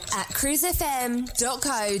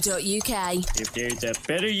 studio@cruisefm.co.uk. If there's a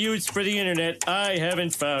better use for the internet, I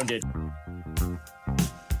haven't found it.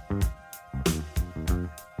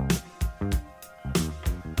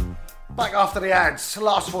 Back after the ads,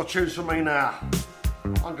 last 4 tunes from me now.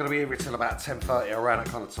 I'm going to be here till about 10:30, around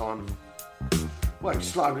that kind of time. Well, we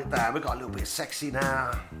slowed it down, we've got a little bit sexy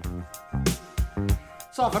now.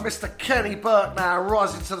 Time for Mr. Kenny Burke now,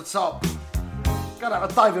 rising to the top. Going to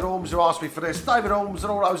have a David Orms who asked me for this. David Orms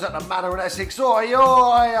and all those at the Manor in Essex. Oi,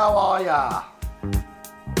 oi, how are ya?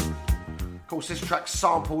 Of course, this track's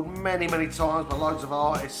sampled many times by loads of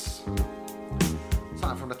artists.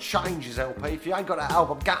 Something from the Changes LP. If you ain't got that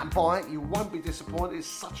album, get and buy it. You won't be disappointed. It's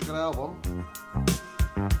such a good album.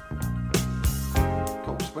 Of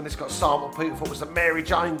course, when this got sampled, people thought it was the Mary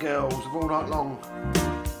Jane Girls of All Night Long.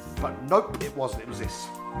 But nope, it wasn't. It was this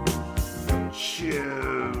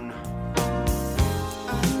tune.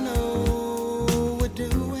 I know we're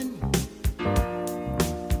doing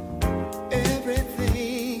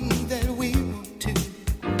everything that we want to.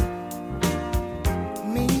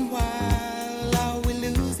 Meanwhile, are we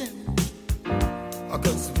losing?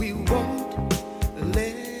 'Cause we won't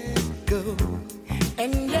let go.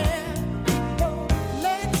 And yeah,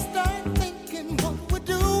 let's start thinking what we're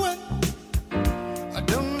doing.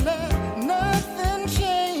 Don't let nothing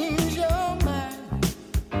change your mind.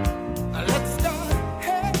 Let's start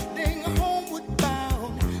heading homeward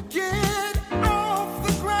bound. Get off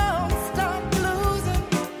the ground, stop losing,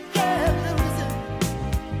 yeah, losing.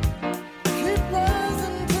 Keep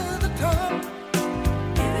rising to the top.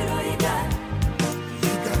 Give it all you got.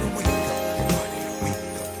 You gotta wake up your body,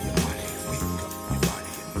 wake up your body, wake up your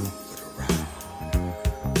body and move it around.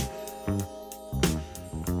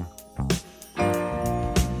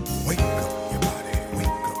 Wake up your body,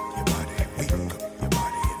 wake up your body, wake up your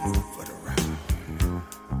body and move it around.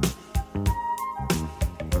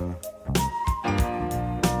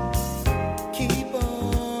 Keep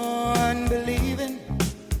on believing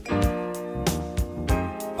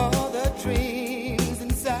all the dreams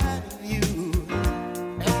inside of you,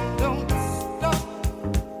 and don't stop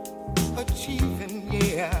achieving,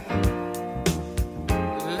 yeah.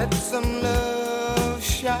 Let some love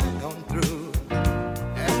shine on through,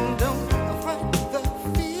 and don't fight the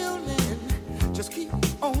feeling, just keep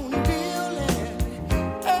on dealing.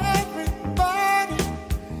 Everybody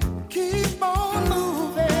keep on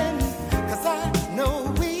moving, 'cause I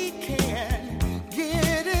know we can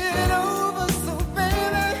get it over, so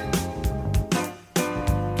baby,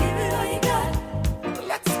 give it all you got.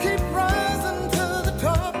 Let's keep rising to the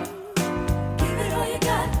top. Give it all you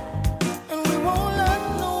got. And we won't let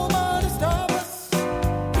nobody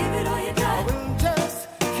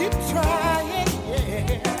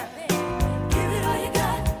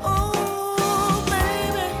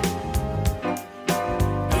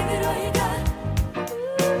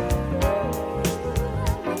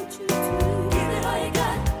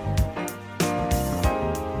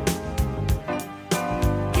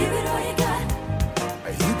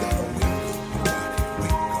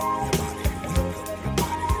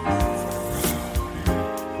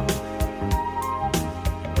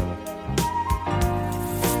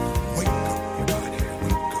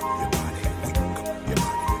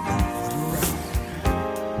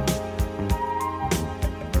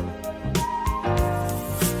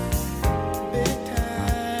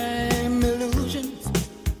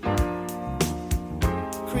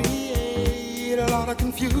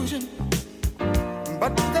confusion,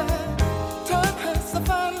 but the time has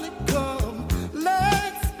finally come.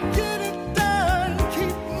 Let's get it done.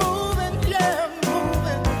 Keep moving, yeah,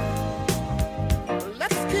 moving.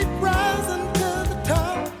 Let's keep rising to the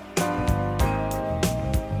top,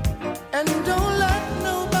 and don't let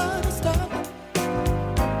nobody stop.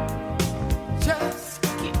 Just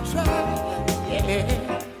keep trying,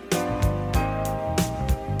 yeah.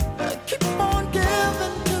 Keep on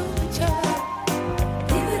giving to each other.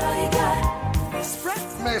 Give it all you got.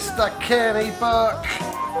 Mr. Kenny Burke,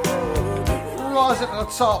 rising to the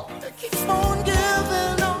top. Keep on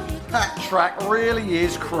giving on you. That track really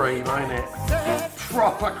is cream, ain't it?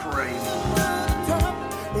 Proper cream.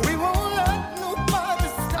 We won't let nobody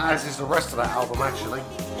stop. As is the rest of that album, actually.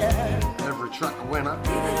 Every track a winner.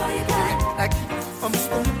 Give it all you got. I keep on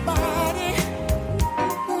somebody.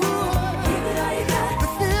 Give it all you got. The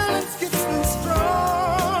feelings getting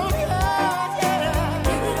strong. Yeah, yeah.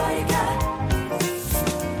 Give it all you got.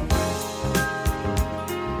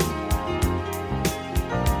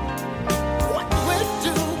 What we're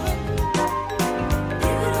doing.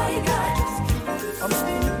 Give it all you got. Just keep on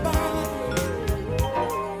somebody.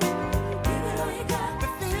 Give it all you got. The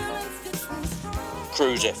feelings getting strong.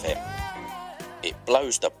 Cruise FM. It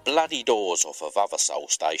blows the bloody doors off of other soul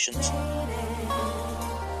stations.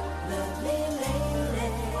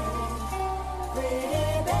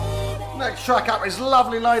 Next track up is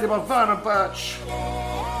Lovely Lady by Vernon Birch.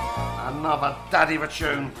 Another daddy of a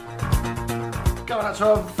tune. Going out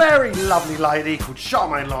to a very lovely lady called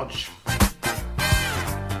Charmaine Lodge.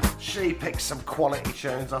 She picks some quality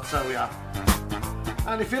tunes, I'll tell ya.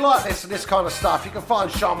 And if you like this and this kind of stuff, you can find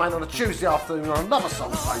Charmaine on a Tuesday afternoon on another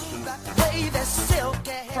soul station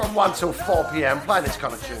from 1 till 4 p.m. playing this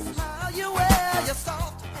kind of tunes.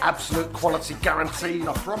 Absolute quality guaranteed,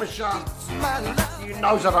 I promise you. You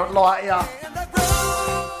knows I don't lie to ya.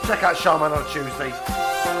 Check out Charmaine on a Tuesday.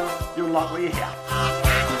 You'll like what you hear.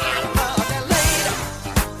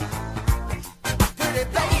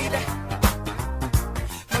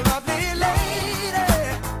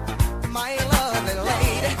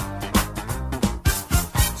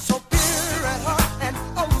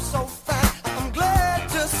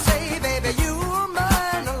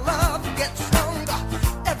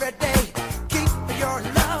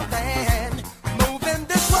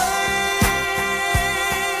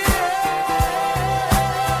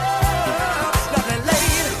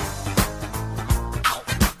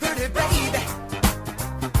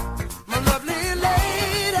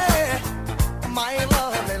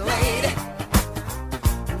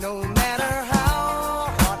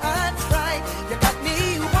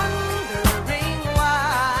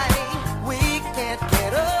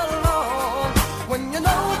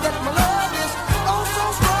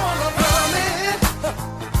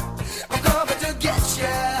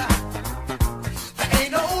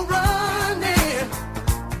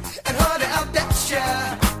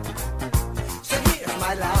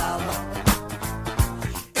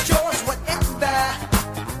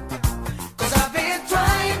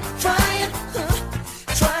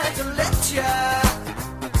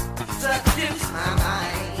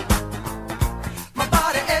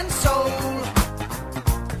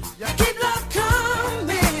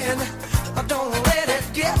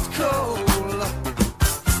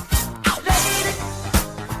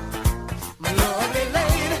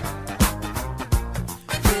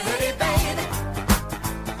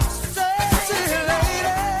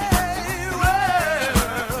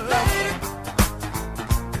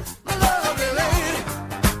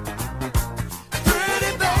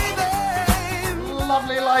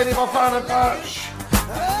 Lady by Vernon Birch.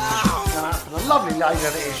 And that's for the lovely lady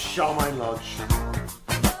that is Charmaine Lodge.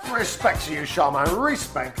 Respect to you, Charmaine.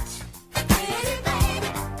 Respect. I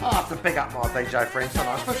have to big up my DJ friends, don't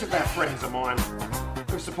I? Especially if they're friends of mine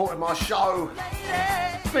who supported my show.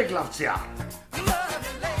 Big love to ya.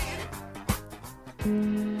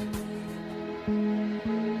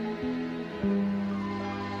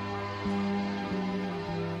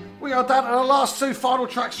 We are down to the last two final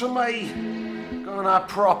tracks from me. Gonna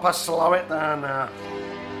proper slow it down now.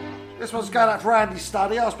 This one's going out for Andy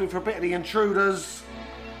Studd. He asked me for a bit of the Intruders.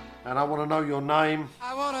 And I Want to Know Your Name.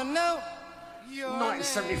 I wanna know your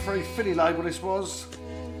 1973 Philly label this was.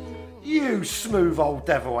 You smooth old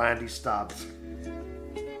devil, Andy Studd.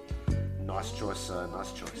 Nice choice, sir.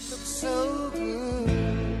 Nice choice. so good.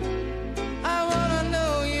 I wanna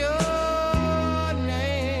know your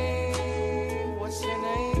name. What's your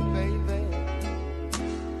name, baby?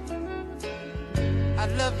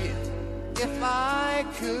 I'd love you if I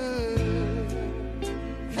could.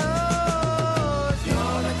 'Cause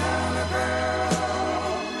you're the kind of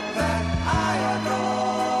girl that I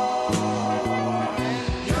adore.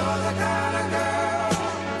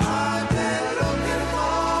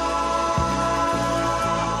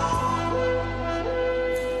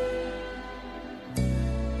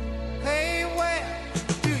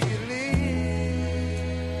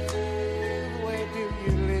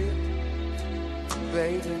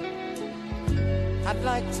 I'd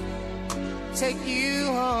like to take you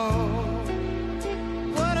home.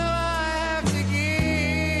 What do I have to give?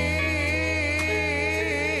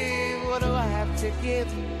 What do I have to give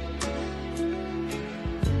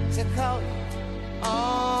to call you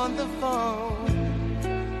on the phone?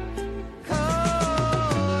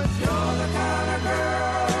 'Cause you're the kind of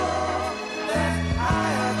girl that I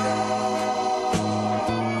adore.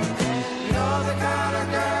 You're the kind of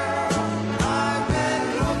girl I've been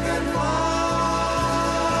looking for.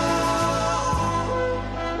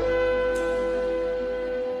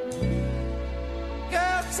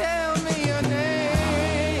 Girl, tell me your name.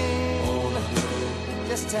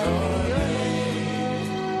 Just tell me your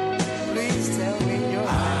name. Please tell me your name.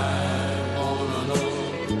 I wanna know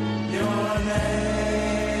your name.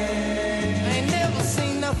 I ain't never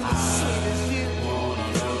seen nothing as sweet as you.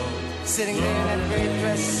 Sitting there in that red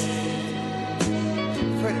dress.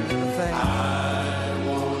 Pretty little thing. I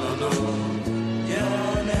wanna know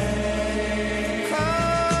your name.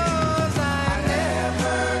 'Cause I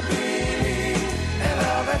never believed in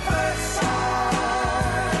love at first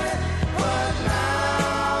sight. But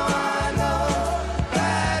now I know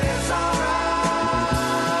that it's alright.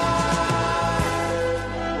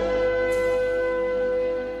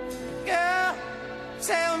 Girl,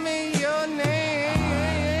 tell me your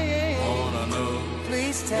name. Wanna know.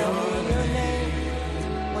 Please tell me your name.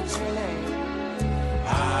 What's your name? I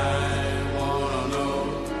wanna know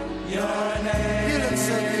your name. You look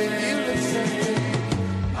so good, you look so good.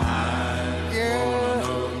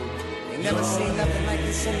 Girl, ain't never seen nothing like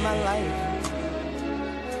this in my life.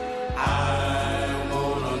 I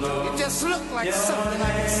wanna know. You just look like something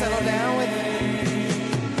I can settle down with.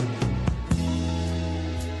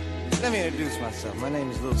 Let me introduce myself. My name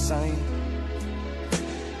is Lil Sonny.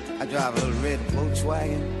 I drive a little red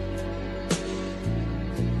Volkswagen.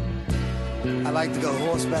 I like to go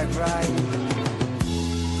horseback riding.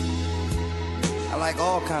 I like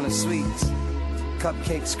all kind of sweets,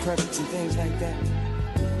 cupcakes, crepes, and things like that.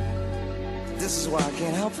 This is why I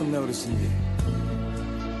can't help from noticing you.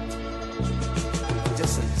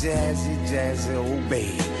 Just a jazzy, jazzy old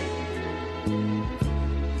babe.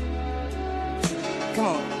 Come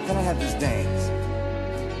on, can I have this dance?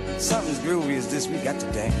 Something as groovy as this, we got to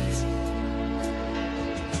dance.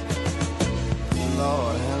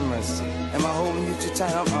 Lord have mercy. Am I holding you too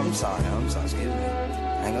tight? I'm sorry, excuse me.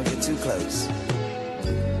 I ain't gonna get too close.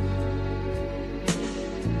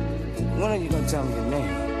 When are you gonna tell me your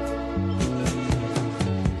name?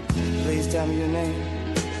 Please tell me your name.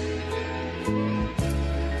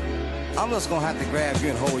 I'm just gonna have to grab you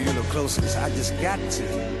and hold you a little closer, 'cause I just got to.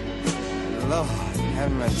 Lord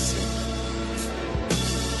have mercy.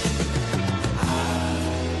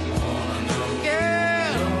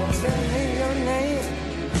 Girl, tell me your name.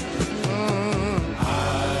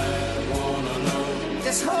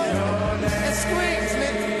 Just hold it and squeeze me.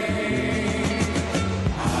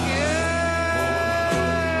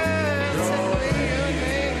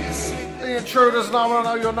 The Intruders and I Want to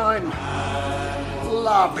Know Your Name.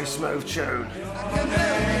 Lovely smooth tune.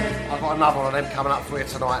 I've got another one of them coming up for you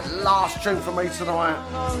tonight. Last tune for me tonight.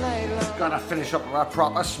 Gonna finish up with a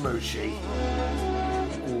proper smoochie.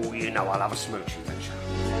 Oh, you know I love a smoochie, don't you?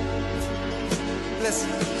 Listen,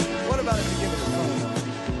 what about if you give me the phone number?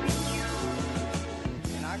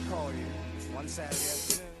 And I call you one Saturday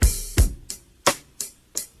afternoon.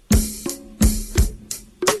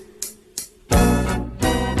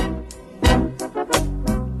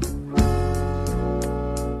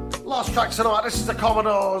 Last track tonight, this is the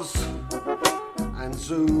Commodores and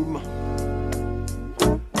Zoom.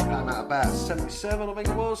 Came out about 77, I think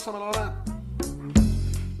it was, something like that.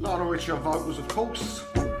 Lionel Richie on vocals, of course.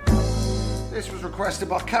 This was requested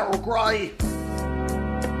by Carol Gray.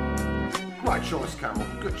 Great choice, Carol.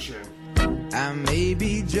 Good tune. I may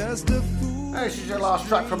be just a fool. This is your last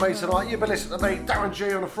track from me tonight. You've been listening to me, Darren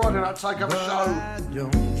G, on a Friday night takeover show. I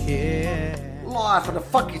don't care. Live from the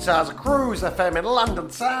Funky Towers of Cruise FM in London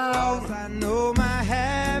town. I know my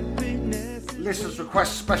happiness. Listeners'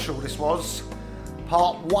 request special, this was.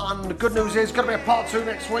 Part 1. The good news is, going to be a part 2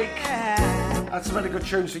 next week. Had some really good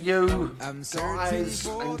tunes for you, guys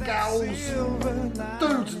and gals,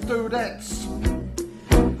 dudes and dudettes.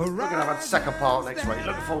 We're going to have a second part next week.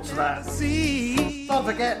 Looking forward to that. Don't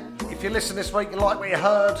forget, if you listen this week, you like what you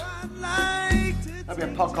heard, there'll be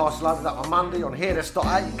a podcast loaded up on Monday on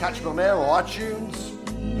HearThis.8. You can catch me on there or iTunes.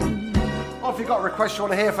 Or if you've got a request you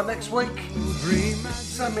want to hear for next week,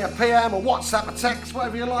 send me a PM or WhatsApp, a text,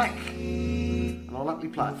 whatever you like, and I'll happily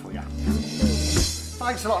play it for you.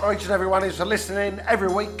 Thanks a lot to each and everyone who's for listening every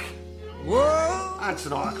week. And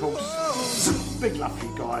tonight, of course. Big love for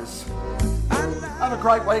you guys. Have a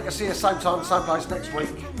great week. I'll see you same time, same place next week.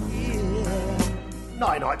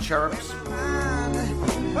 Night night, cherubs.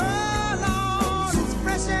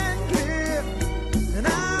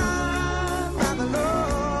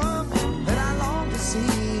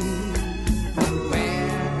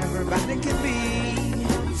 Can be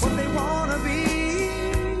what they wanna be.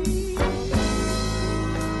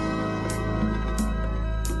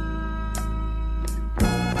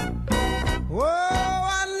 Oh,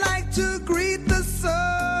 I like to greet the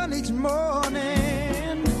sun each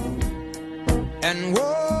morning and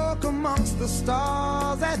walk amongst the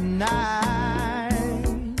stars at night.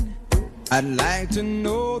 I'd like to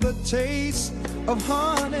know the taste of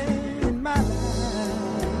honey in my life.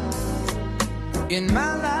 In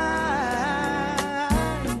my life.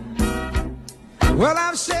 Well,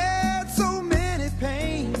 I've shared so many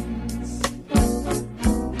pains,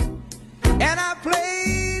 and I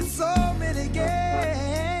played so many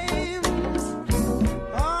games.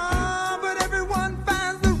 Oh, but everyone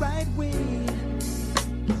finds the right way,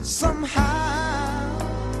 somehow,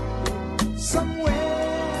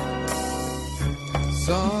 somewhere,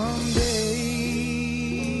 someday.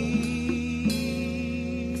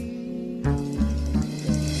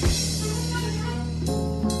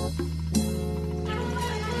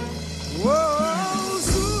 Whoa,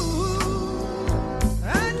 soon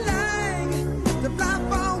I'd like to fly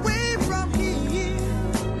far away from here,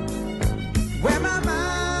 where my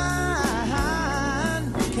mind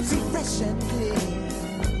can see fresh and clear.